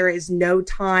work, and there is no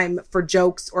time for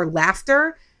jokes or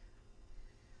laughter.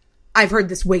 I've heard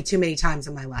this way too many times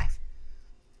in my life.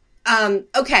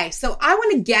 Okay, so I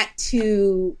want to get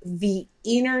to the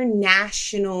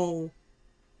international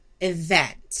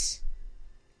event,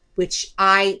 which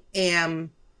I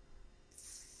am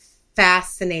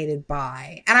fascinated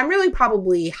by. And I'm really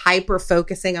probably hyper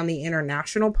focusing on the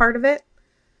international part of it,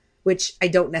 which I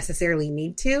don't necessarily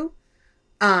need to.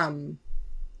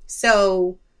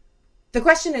 So the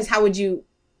question is, how would you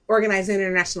organize an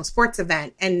international sports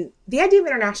event? And the idea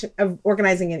of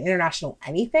organizing an international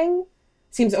anything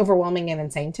seems overwhelming and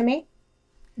insane to me.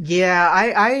 Yeah,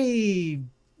 I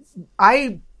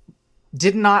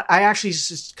did not. I actually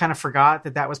just kind of forgot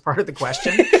that was part of the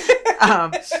question,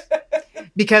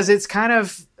 because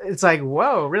it's like,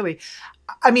 whoa, really?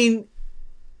 I mean,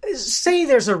 say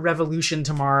there's a revolution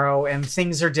tomorrow and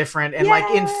things are different, and like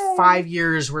in 5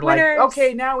 years we're Winners. Like,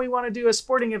 okay, now we want to do a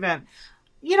sporting event.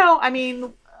 I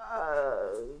mean,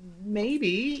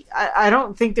 maybe. I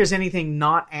don't think there's anything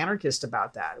not anarchist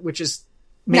about that, which is.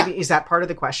 Maybe is that part of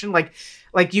the question? Like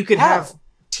you could have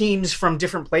teams from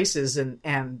different places,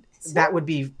 and that would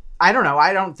be, I don't know.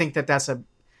 I don't think that that's a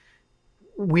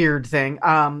weird thing.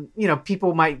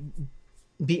 People might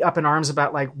be up in arms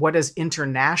about, like, what does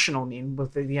international mean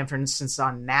with the emphasis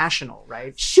on national,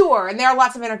 right? Sure. And there are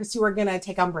lots of anarchists who are going to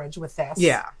take umbrage with this.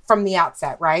 Yeah. From the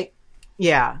outset, right?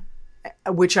 Yeah.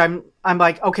 Which I'm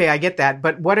like, okay, I get that.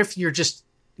 But what if you're just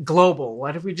global?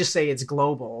 What if we just say it's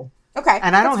global? Okay.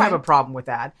 And I don't have a problem with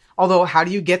that. Although, how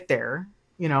do you get there?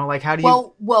 How do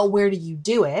you... Well, where do you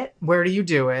do it? Where do you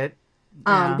do it?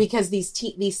 Yeah. Because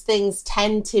these things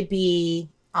tend to be,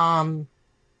 I'm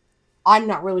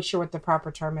not really sure what the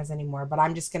proper term is anymore, but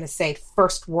I'm just going to say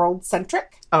first world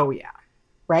centric. Oh, yeah.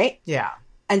 Right? Yeah.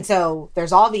 And so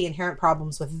there's all the inherent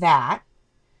problems with that.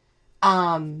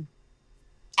 So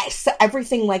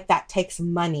everything like that takes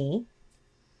money.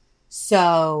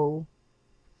 So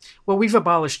Well, we've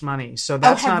abolished money, so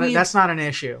that's that's not an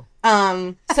issue.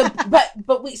 So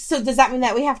does that mean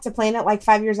that we have to plan it like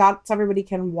 5 years out so everybody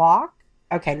can walk?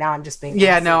 Okay, now I'm just being...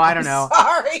 Yeah, no, I don't know.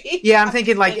 Sorry. Yeah, I'm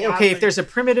thinking like, okay, if there's a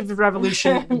primitive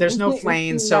revolution, there's no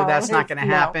planes, so that's not going to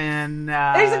happen.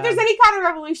 If there's any kind of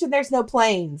revolution, there's no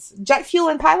planes. Jet fuel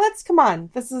and pilots? Come on.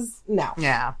 This is... No.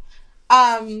 Yeah.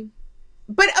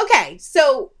 But okay,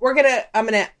 so we're gonna...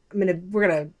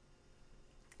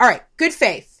 All right, good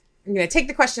faith. I'm going to take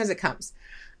the question as it comes.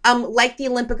 Like the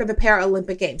Olympic or the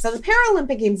Paralympic Games. So the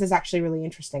Paralympic Games is actually really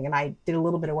interesting, and I did a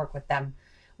little bit of work with them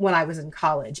when I was in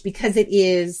college, because it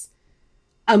is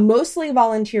a mostly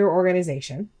volunteer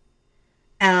organization.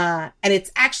 And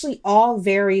it's actually all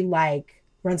very like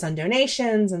runs on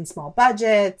donations and small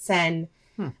budgets, and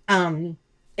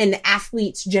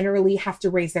athletes generally have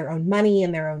to raise their own money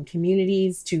in their own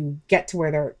communities to get to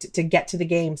where to get to the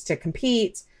games to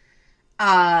compete.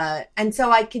 And so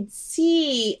I could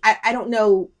see, I don't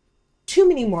know too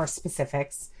many more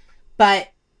specifics, but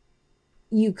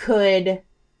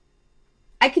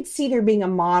I could see there being a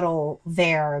model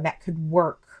there that could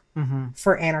work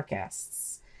for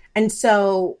anarchists. And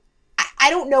so I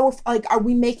don't know if, like, are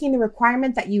we making the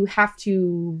requirement that you have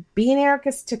to be an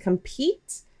anarchist to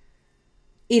compete?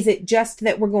 Is it just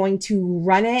that we're going to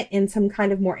run it in some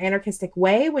kind of more anarchistic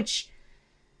way, which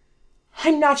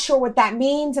I'm not sure what that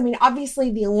means. I mean, obviously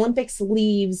the Olympics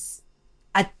leaves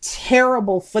a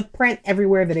terrible footprint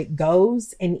everywhere that it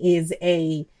goes and is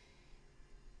a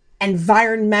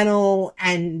environmental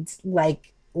and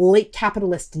like late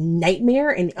capitalist nightmare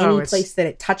in any place that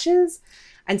it touches.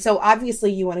 And so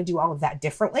obviously you want to do all of that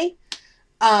differently.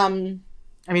 I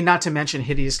mean, not to mention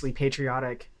hideously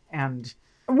patriotic and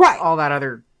all that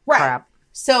other crap.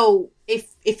 So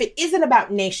if it isn't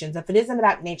about nations, if it isn't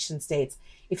about nation states,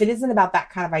 if it isn't about that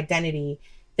kind of identity,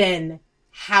 then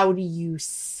how do you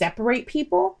separate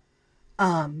people?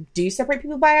 Do you separate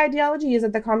people by ideology? Is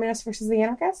it the communists versus the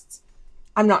anarchists?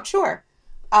 I'm not sure.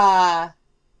 Yeah,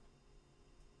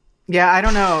 I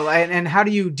don't know. And how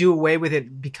do you do away with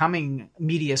it becoming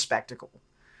media spectacle?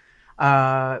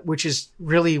 Which is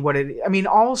really what I mean,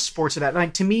 all sports are that.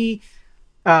 Like, to me,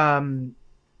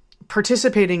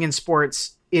 participating in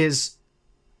sports is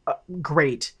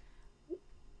great.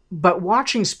 But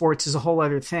watching sports is a whole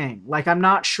other thing. Like, I'm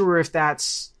not sure if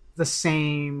that's the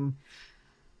same.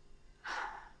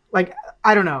 Like,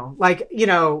 I don't know. Like, you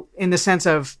know, in the sense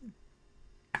of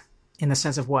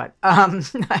what? I mean,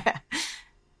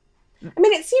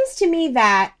 it seems to me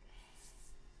that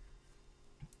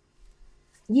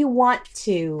you want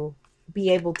to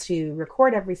be able to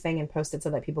record everything and post it so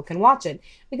that people can watch it,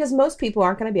 because most people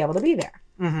aren't going to be able to be there.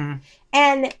 Mm-hmm.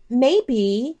 And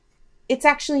maybe it's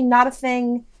actually not a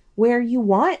thing where you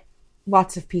want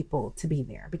lots of people to be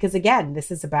there, because again,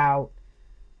 this is about,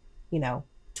 you know,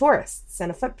 tourists and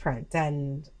a footprint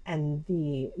and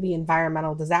the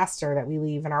environmental disaster that we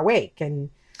leave in our wake. And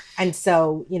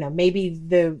so, you know, maybe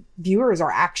the viewers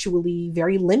are actually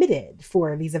very limited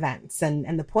for these events.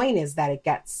 And the point is that it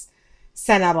gets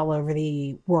sent out all over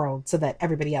the world so that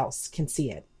everybody else can see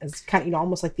it. It's kind of, you know,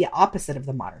 almost like the opposite of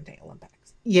the modern day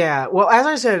Olympics. Yeah. Well, as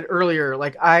I said earlier,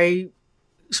 like, I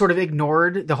sort of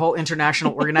ignored the whole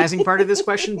international organizing part of this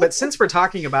question. But since we're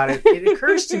talking about it, it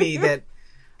occurs to me that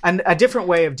a different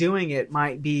way of doing it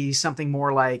might be something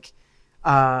more like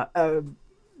round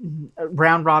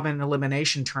robin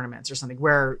elimination tournaments or something,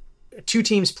 where two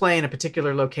teams play in a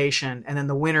particular location and then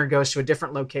the winner goes to a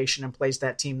different location and plays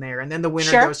that team there. And then the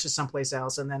winner goes to someplace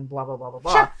else and then blah, blah, blah, blah,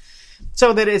 blah. Sure.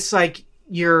 So that it's like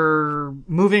you're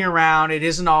moving around. It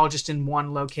isn't all just in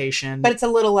one location. But it's a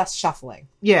little less shuffling.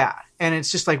 Yeah. And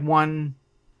it's just like one.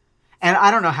 And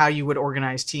I don't know how you would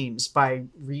organize teams by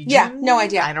region. Yeah, no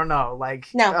idea. I don't know. Like,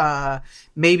 no.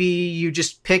 Maybe you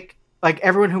just pick, like,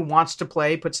 everyone who wants to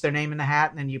play puts their name in the hat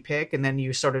and then you pick and then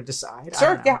you sort of decide.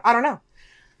 Sure. I don't know.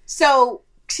 So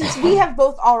since we have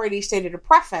both already stated a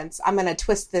preference, I'm going to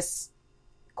twist this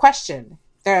question.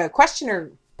 The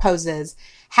questioner poses,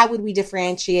 how would we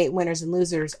differentiate winners and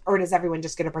losers, or does everyone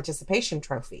just get a participation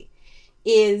trophy?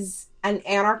 Is an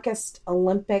anarchist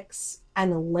Olympics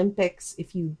an Olympics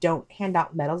if you don't hand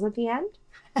out medals at the end?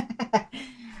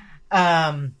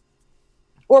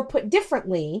 Or put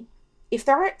differently, if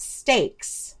there aren't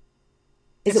stakes,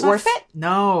 is it worth it?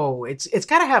 No, it's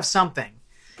got to have something.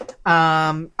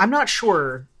 I'm not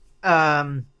sure.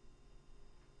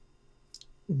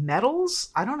 Medals?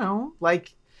 I don't know.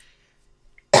 Like,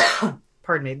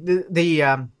 pardon me.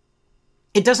 The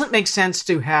it doesn't make sense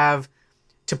to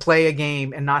play a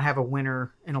game and not have a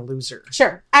winner and a loser.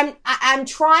 Sure. I'm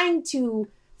trying to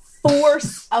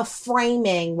force a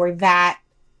framing where that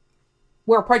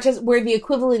where the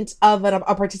equivalent of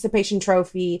a participation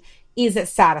trophy isn't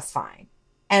satisfying,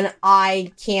 and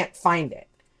I can't find it.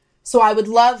 So I would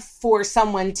love for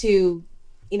someone to,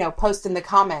 post in the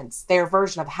comments their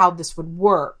version of how this would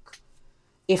work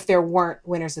if there weren't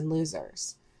winners and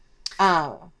losers.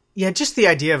 Yeah, just the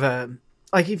idea of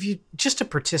just a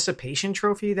participation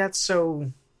trophy, that's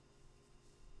so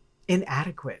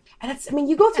inadequate. And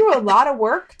you go through a lot of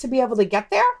work to be able to get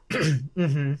there.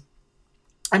 Mm-hmm.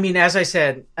 I mean, as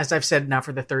I've said now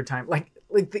for the third time, like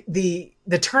the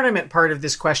tournament part of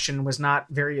this question was not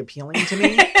very appealing to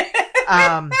me.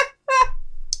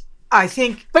 I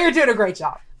think, but you're doing a great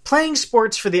job playing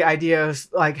sports for the idea of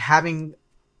like having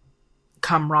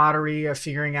camaraderie, of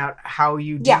figuring out how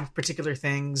you do particular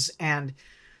things, and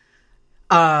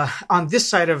on this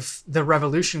side of the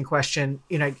revolution question,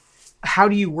 how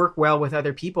do you work well with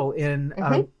other people in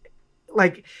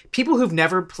like people who've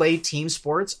never played team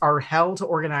sports are hell to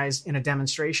organize in a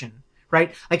demonstration,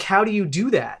 right? Like, how do you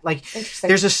do that? Like,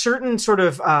 there's a certain sort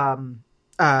of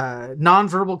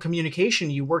nonverbal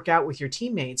communication you work out with your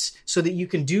teammates so that you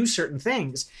can do certain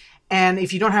things. And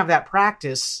if you don't have that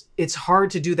practice, it's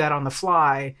hard to do that on the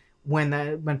fly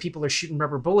when people are shooting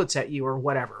rubber bullets at you or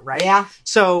whatever, right? Yeah.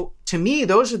 So to me,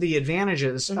 those are the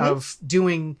advantages of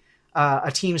doing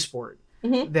a team sport,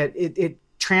 that it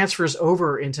transfers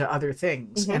over into other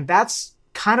things. And that's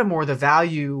kind of more the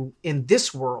value in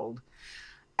this world.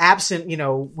 Absent,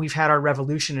 we've had our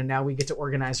revolution and now we get to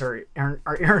organize our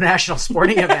international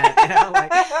sporting event,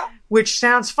 which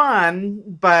sounds fun,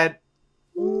 but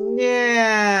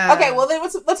yeah. Okay, well then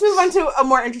let's move on to a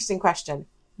more interesting question.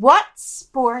 What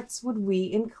sports would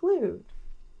we include?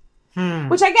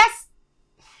 Which I guess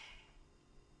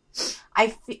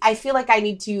I feel like I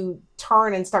need to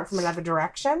turn and start from another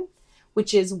direction,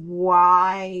 which is,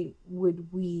 why would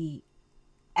we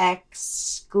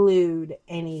exclude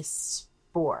any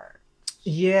sport?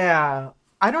 Yeah,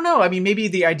 I don't know. I mean, maybe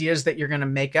the ideas that you're going to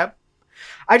make up.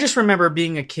 I just remember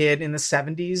being a kid in the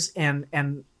 70s,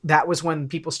 and that was when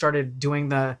people started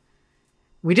doing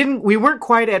we weren't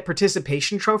quite at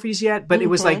participation trophies yet, but it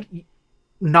was like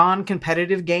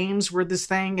non-competitive games were this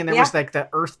thing, and there was like the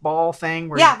earth ball thing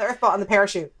where the earth ball and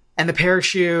the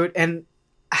parachute and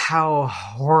how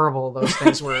horrible those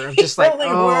things were. Just like, really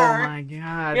oh were. My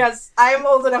God. Yes, I am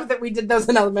old enough that we did those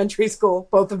in elementary school,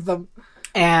 both of them.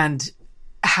 And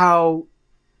how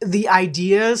the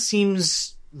idea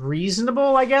seems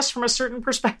reasonable, I guess, from a certain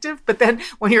perspective. But then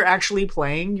when you're actually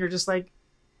playing, you're just like,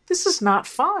 this is not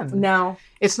fun. No.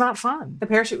 It's not fun. The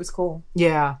parachute was cool.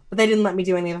 Yeah. But they didn't let me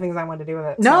do any of the things I wanted to do with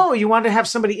it. No, you wanted to have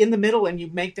somebody in the middle and you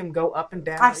make them go up and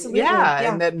down. Absolutely.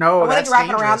 Yeah. And I wanted to wrap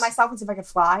it around myself and see if I could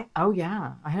fly. Oh,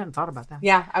 yeah. I hadn't thought about that.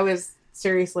 Yeah, I was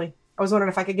wondering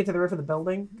if I could get to the roof of the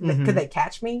building. Could they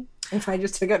catch me if I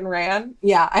just took it and ran?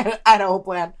 Yeah, I had a whole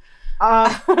plan.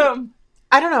 I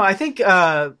don't know. I think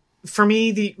for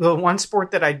me, the one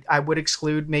sport that I would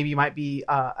exclude maybe might be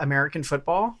American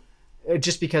football,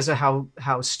 just because of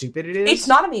how stupid it is. It's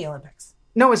not in the Olympics.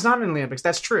 No, it's not in the Olympics.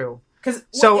 That's true. But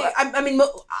I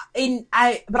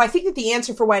think that the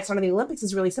answer for why it's not in the Olympics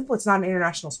is really simple. It's not an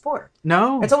international sport.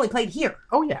 No, it's only played here.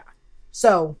 Oh yeah.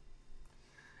 So,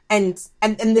 and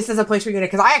this is a place where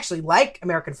because I actually like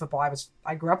American football.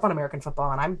 I grew up on American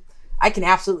football, and I can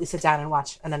absolutely sit down and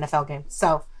watch an NFL game.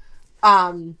 So,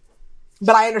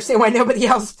 but I understand why nobody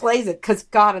else plays it, because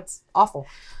God, it's awful.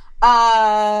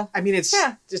 I mean, it's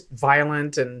just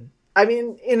violent, and I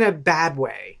mean, in a bad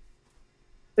way.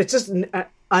 It's just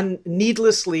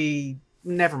needlessly.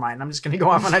 Never mind. I'm just going to go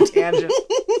off on a tangent.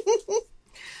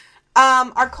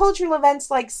 Are cultural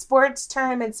events like sports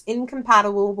tournaments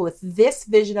incompatible with this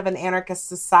vision of an anarchist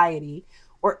society,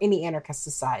 or any anarchist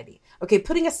society? Okay,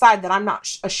 putting aside that I'm not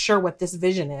sure what this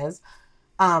vision is,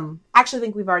 actually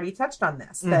think we've already touched on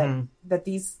this, that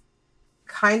these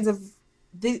kinds of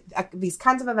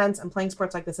events and playing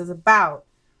sports like this is about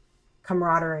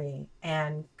camaraderie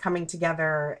and coming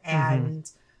together and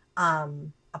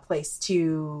a place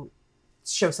to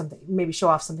show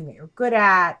off something that you're good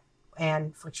at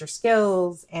and flex your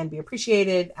skills and be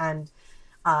appreciated and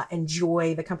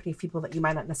enjoy the company of people that you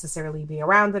might not necessarily be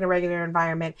around in a regular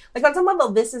environment. Like, on some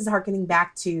level, this is harkening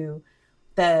back to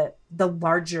the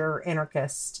larger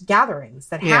anarchist gatherings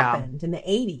that happened in the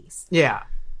 80s. Yeah.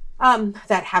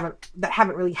 That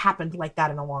haven't really happened like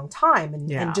that in a long time.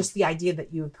 And just the idea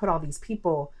that you would put all these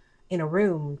people in a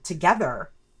room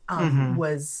together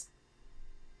was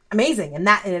amazing. And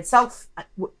that in itself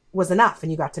was enough.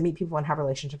 And you got to meet people and have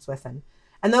relationships with them.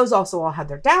 And those also all had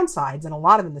their downsides, and a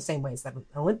lot of them the same ways that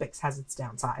Olympics has its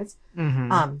downsides.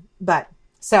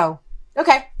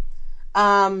 Okay.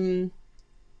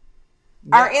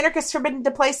 Are anarchists forbidden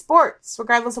to play sports,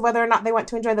 regardless of whether or not they want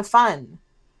to enjoy the fun?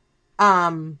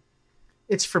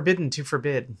 It's forbidden to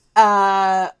forbid.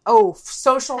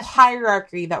 Social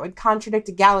hierarchy that would contradict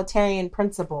egalitarian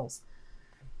principles.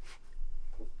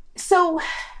 So,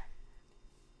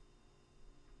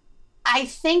 I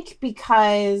think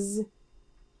because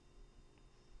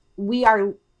we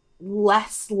are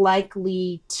less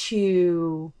likely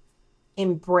to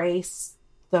embrace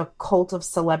the cult of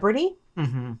celebrity,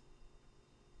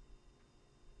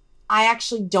 I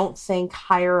actually don't think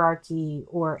hierarchy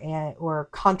or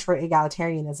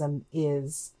contra-egalitarianism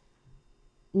is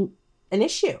an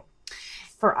issue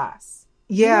for us.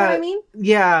 Yeah, you know what I mean?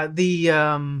 Yeah,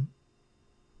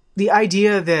 the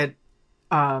idea that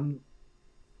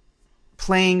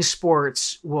playing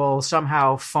sports will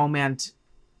somehow foment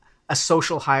a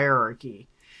social hierarchy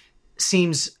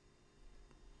seems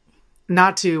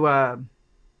not to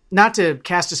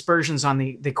cast aspersions on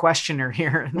the questioner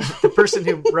here, the person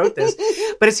who wrote this,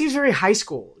 but it seems very high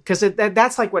school, because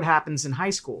that's like what happens in high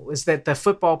school, is that the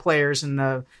football players and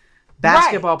the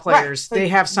basketball players, they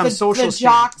have some social the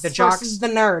jocks versus the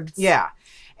nerds. Yeah.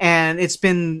 And it's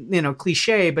been,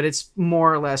 cliche, but it's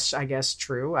more or less, I guess,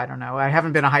 true. I don't know. I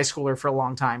haven't been a high schooler for a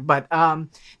long time, but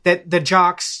that the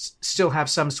jocks still have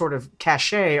some sort of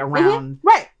cachet around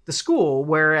the school,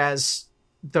 whereas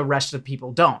the rest of the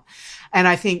people don't. And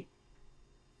I think,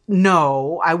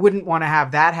 no, I wouldn't want to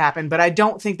have that happen, but I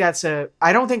don't think that's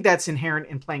inherent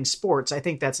in playing sports. I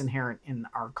think that's inherent in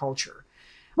our culture.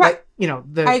 Right.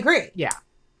 Like, I agree. Yeah.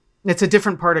 It's a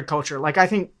different part of culture. Like, I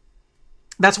think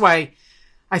that's why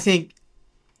I think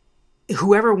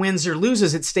whoever wins or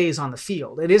loses, it stays on the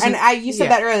field. It isn't. And you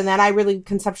said that earlier, and that I really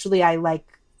conceptually, I like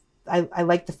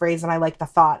the phrase and I like the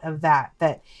thought of that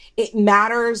it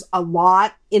matters a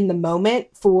lot in the moment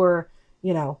for,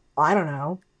 I don't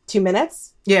know, 2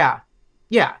 minutes. Yeah.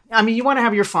 Yeah. I mean, you want to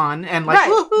have your fun and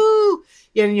like, woohoo!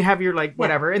 Yeah, and you have your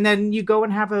whatever, and then you go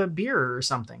and have a beer or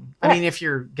something. Right. I mean, if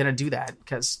you're going to do that,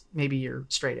 because maybe you're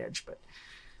straight edge, but.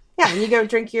 Yeah, and you go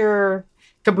drink your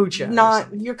kombucha.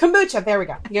 Your kombucha. There we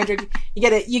go. You go drink.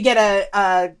 You get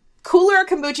a cooler of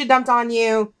kombucha dumped on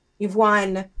you. You've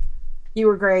won. You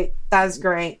were great. That was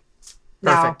great.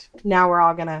 Perfect. Now we're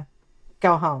all gonna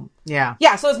go home. Yeah.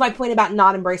 Yeah. So it's my point about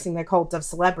not embracing the cult of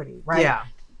celebrity, right?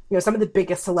 Yeah. Some of the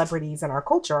biggest celebrities in our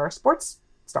culture are sports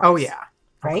stars. Oh yeah.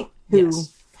 Right.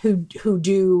 Yes. Who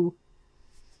do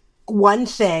one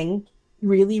thing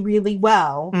really, really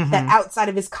well that outside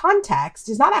of his context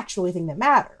is not actually a thing that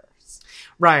matters.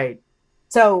 Right.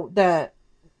 So there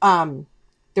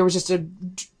was just a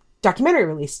documentary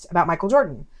released about Michael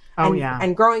Jordan. Oh, yeah.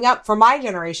 And growing up, for my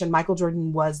generation, Michael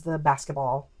Jordan was the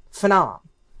basketball phenom.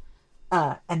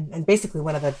 And basically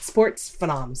one of the sports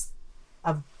phenoms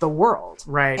of the world.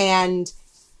 Right. And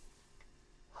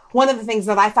one of the things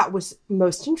that I thought was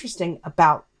most interesting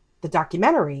about the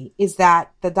documentary is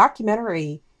that the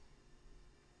documentary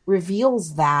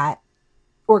reveals that,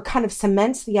 or kind of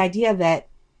cements the idea that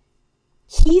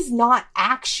he's not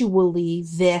actually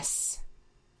this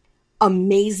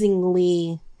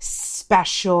amazingly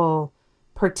special,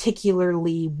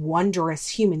 particularly wondrous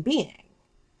human being.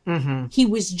 Mm-hmm. He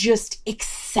was just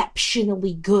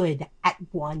exceptionally good at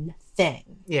one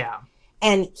thing. Yeah.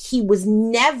 And he was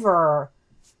never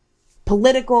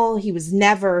political. He was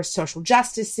never social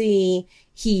justice-y.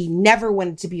 He never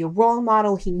wanted to be a role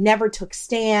model. He never took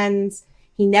stands.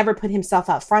 He never put himself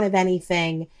out front of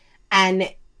anything.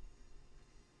 And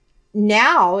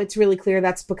now it's really clear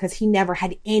that's because he never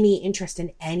had any interest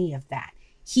in any of that.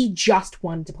 He just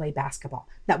wanted to play basketball.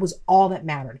 That was all that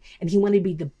mattered. And he wanted to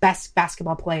be the best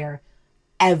basketball player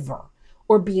ever,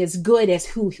 or be as good as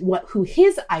who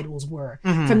his idols were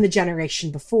from the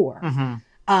generation before.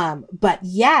 But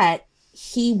yet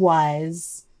he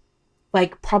was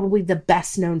like probably the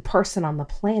best known person on the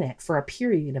planet for a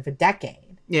period of a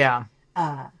decade. Yeah.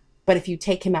 But if you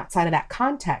take him outside of that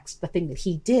context, the thing that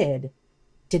he didn't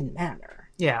matter.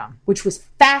 Yeah. Which was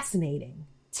fascinating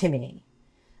to me.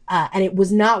 And it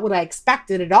was not what I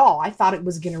expected at all. I thought it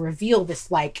was going to reveal this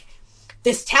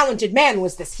talented man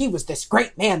he was this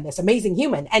great man, this amazing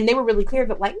human. And they were really clear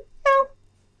that no,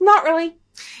 not really.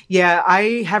 Yeah,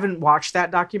 I haven't watched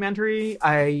that documentary.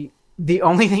 The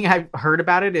only thing I've heard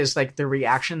about it is the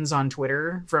reactions on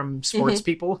Twitter from sports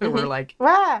people who were like,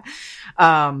 "Wah!"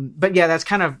 But yeah, that's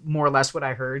kind of more or less what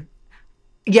I heard.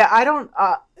 Yeah, I don't.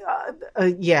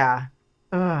 Yeah.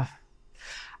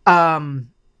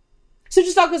 So it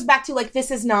just all goes back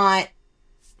to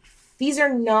these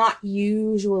are not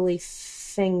usually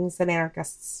things that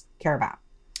anarchists care about.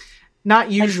 Not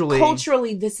usually.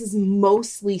 Culturally, this is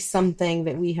mostly something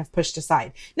that we have pushed aside.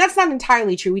 And that's not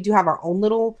entirely true. We do have our own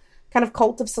little kind of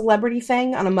cult of celebrity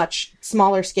thing on a much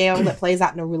smaller scale that plays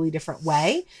out in a really different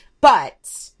way.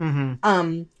 But,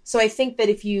 so I think that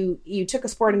if you took a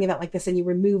sporting event like this and you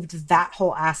removed that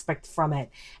whole aspect from it,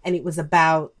 and it was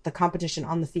about the competition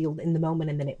on the field in the moment,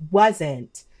 and then it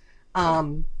wasn't,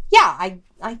 I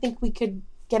think we could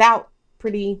get out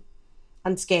pretty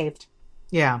unscathed.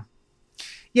 Yeah.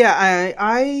 Yeah,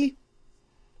 I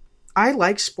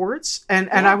like sports, and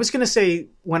I was going to say,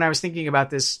 when I was thinking about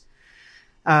this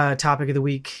topic of the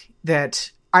week,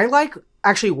 that I like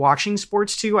actually watching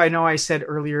sports too. I know I said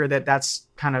earlier that that's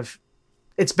kind of,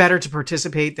 it's better to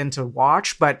participate than to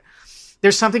watch, but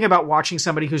there's something about watching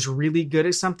somebody who's really good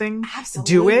at something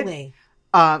do it.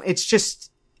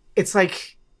 It's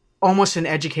like almost an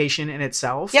education in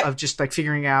itself of just like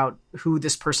figuring out who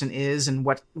this person is and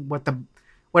what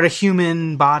a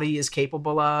human body is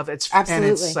capable of. And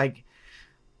it's like,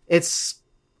 it's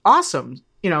awesome,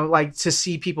 like to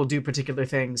see people do particular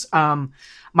things.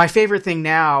 My favorite thing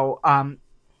now,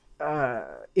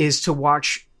 is to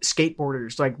watch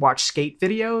skateboarders, like watch skate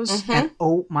videos. And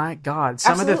oh my God,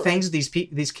 some of the things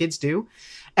these kids do,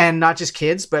 and not just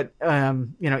kids, but,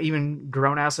 even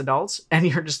grown ass adults. And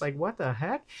you're just like, what the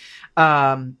heck?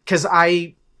 'Cause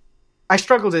I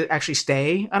struggle to actually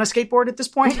stay on a skateboard at this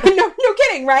point. No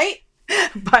kidding, right?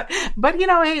 but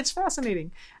hey, it's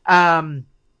fascinating. I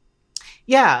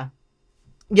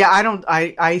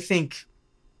think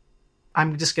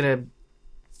I'm just gonna,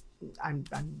 I'm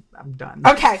done.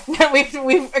 Okay.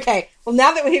 Okay. Well,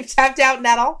 now that we've tapped out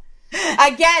Nettle,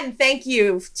 again, thank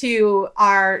you to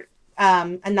our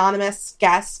anonymous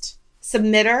guest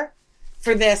submitter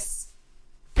for this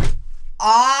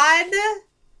odd,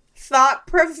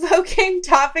 thought-provoking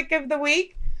topic of the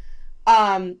week.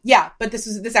 But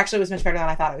this actually was much better than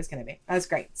I thought it was going to be. That was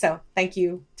great. So thank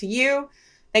you to you.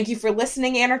 Thank you for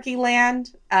listening, Anarchy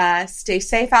Land. Stay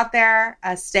safe out there.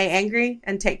 Stay angry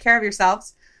and take care of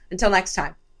yourselves. Until next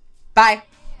time. Bye.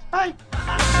 Bye.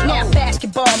 Now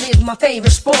basketball is my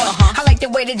favorite sport. I like the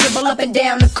way they dribble up and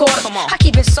down the court. I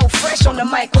keep it so fresh on the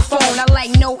microphone. I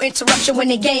like no interruption when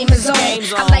the game is on.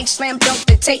 I like slam dunk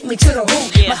that take me to the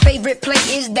hoop. My favorite play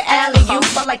is the alley-oop.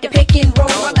 I like the pick and roll.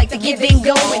 I like the give and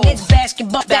go. And it's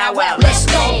basketball. Bow wow, let's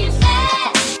go.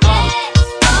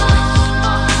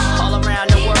 All around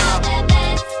the world.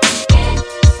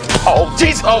 Oh,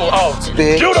 geez. Oh.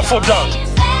 Beautiful dunk.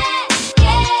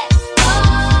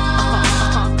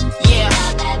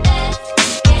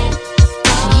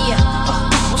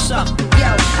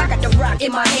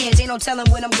 In my hands, ain't no telling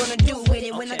what I'm gonna do with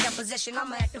it. When I got possession,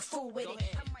 I'ma act a fool with it.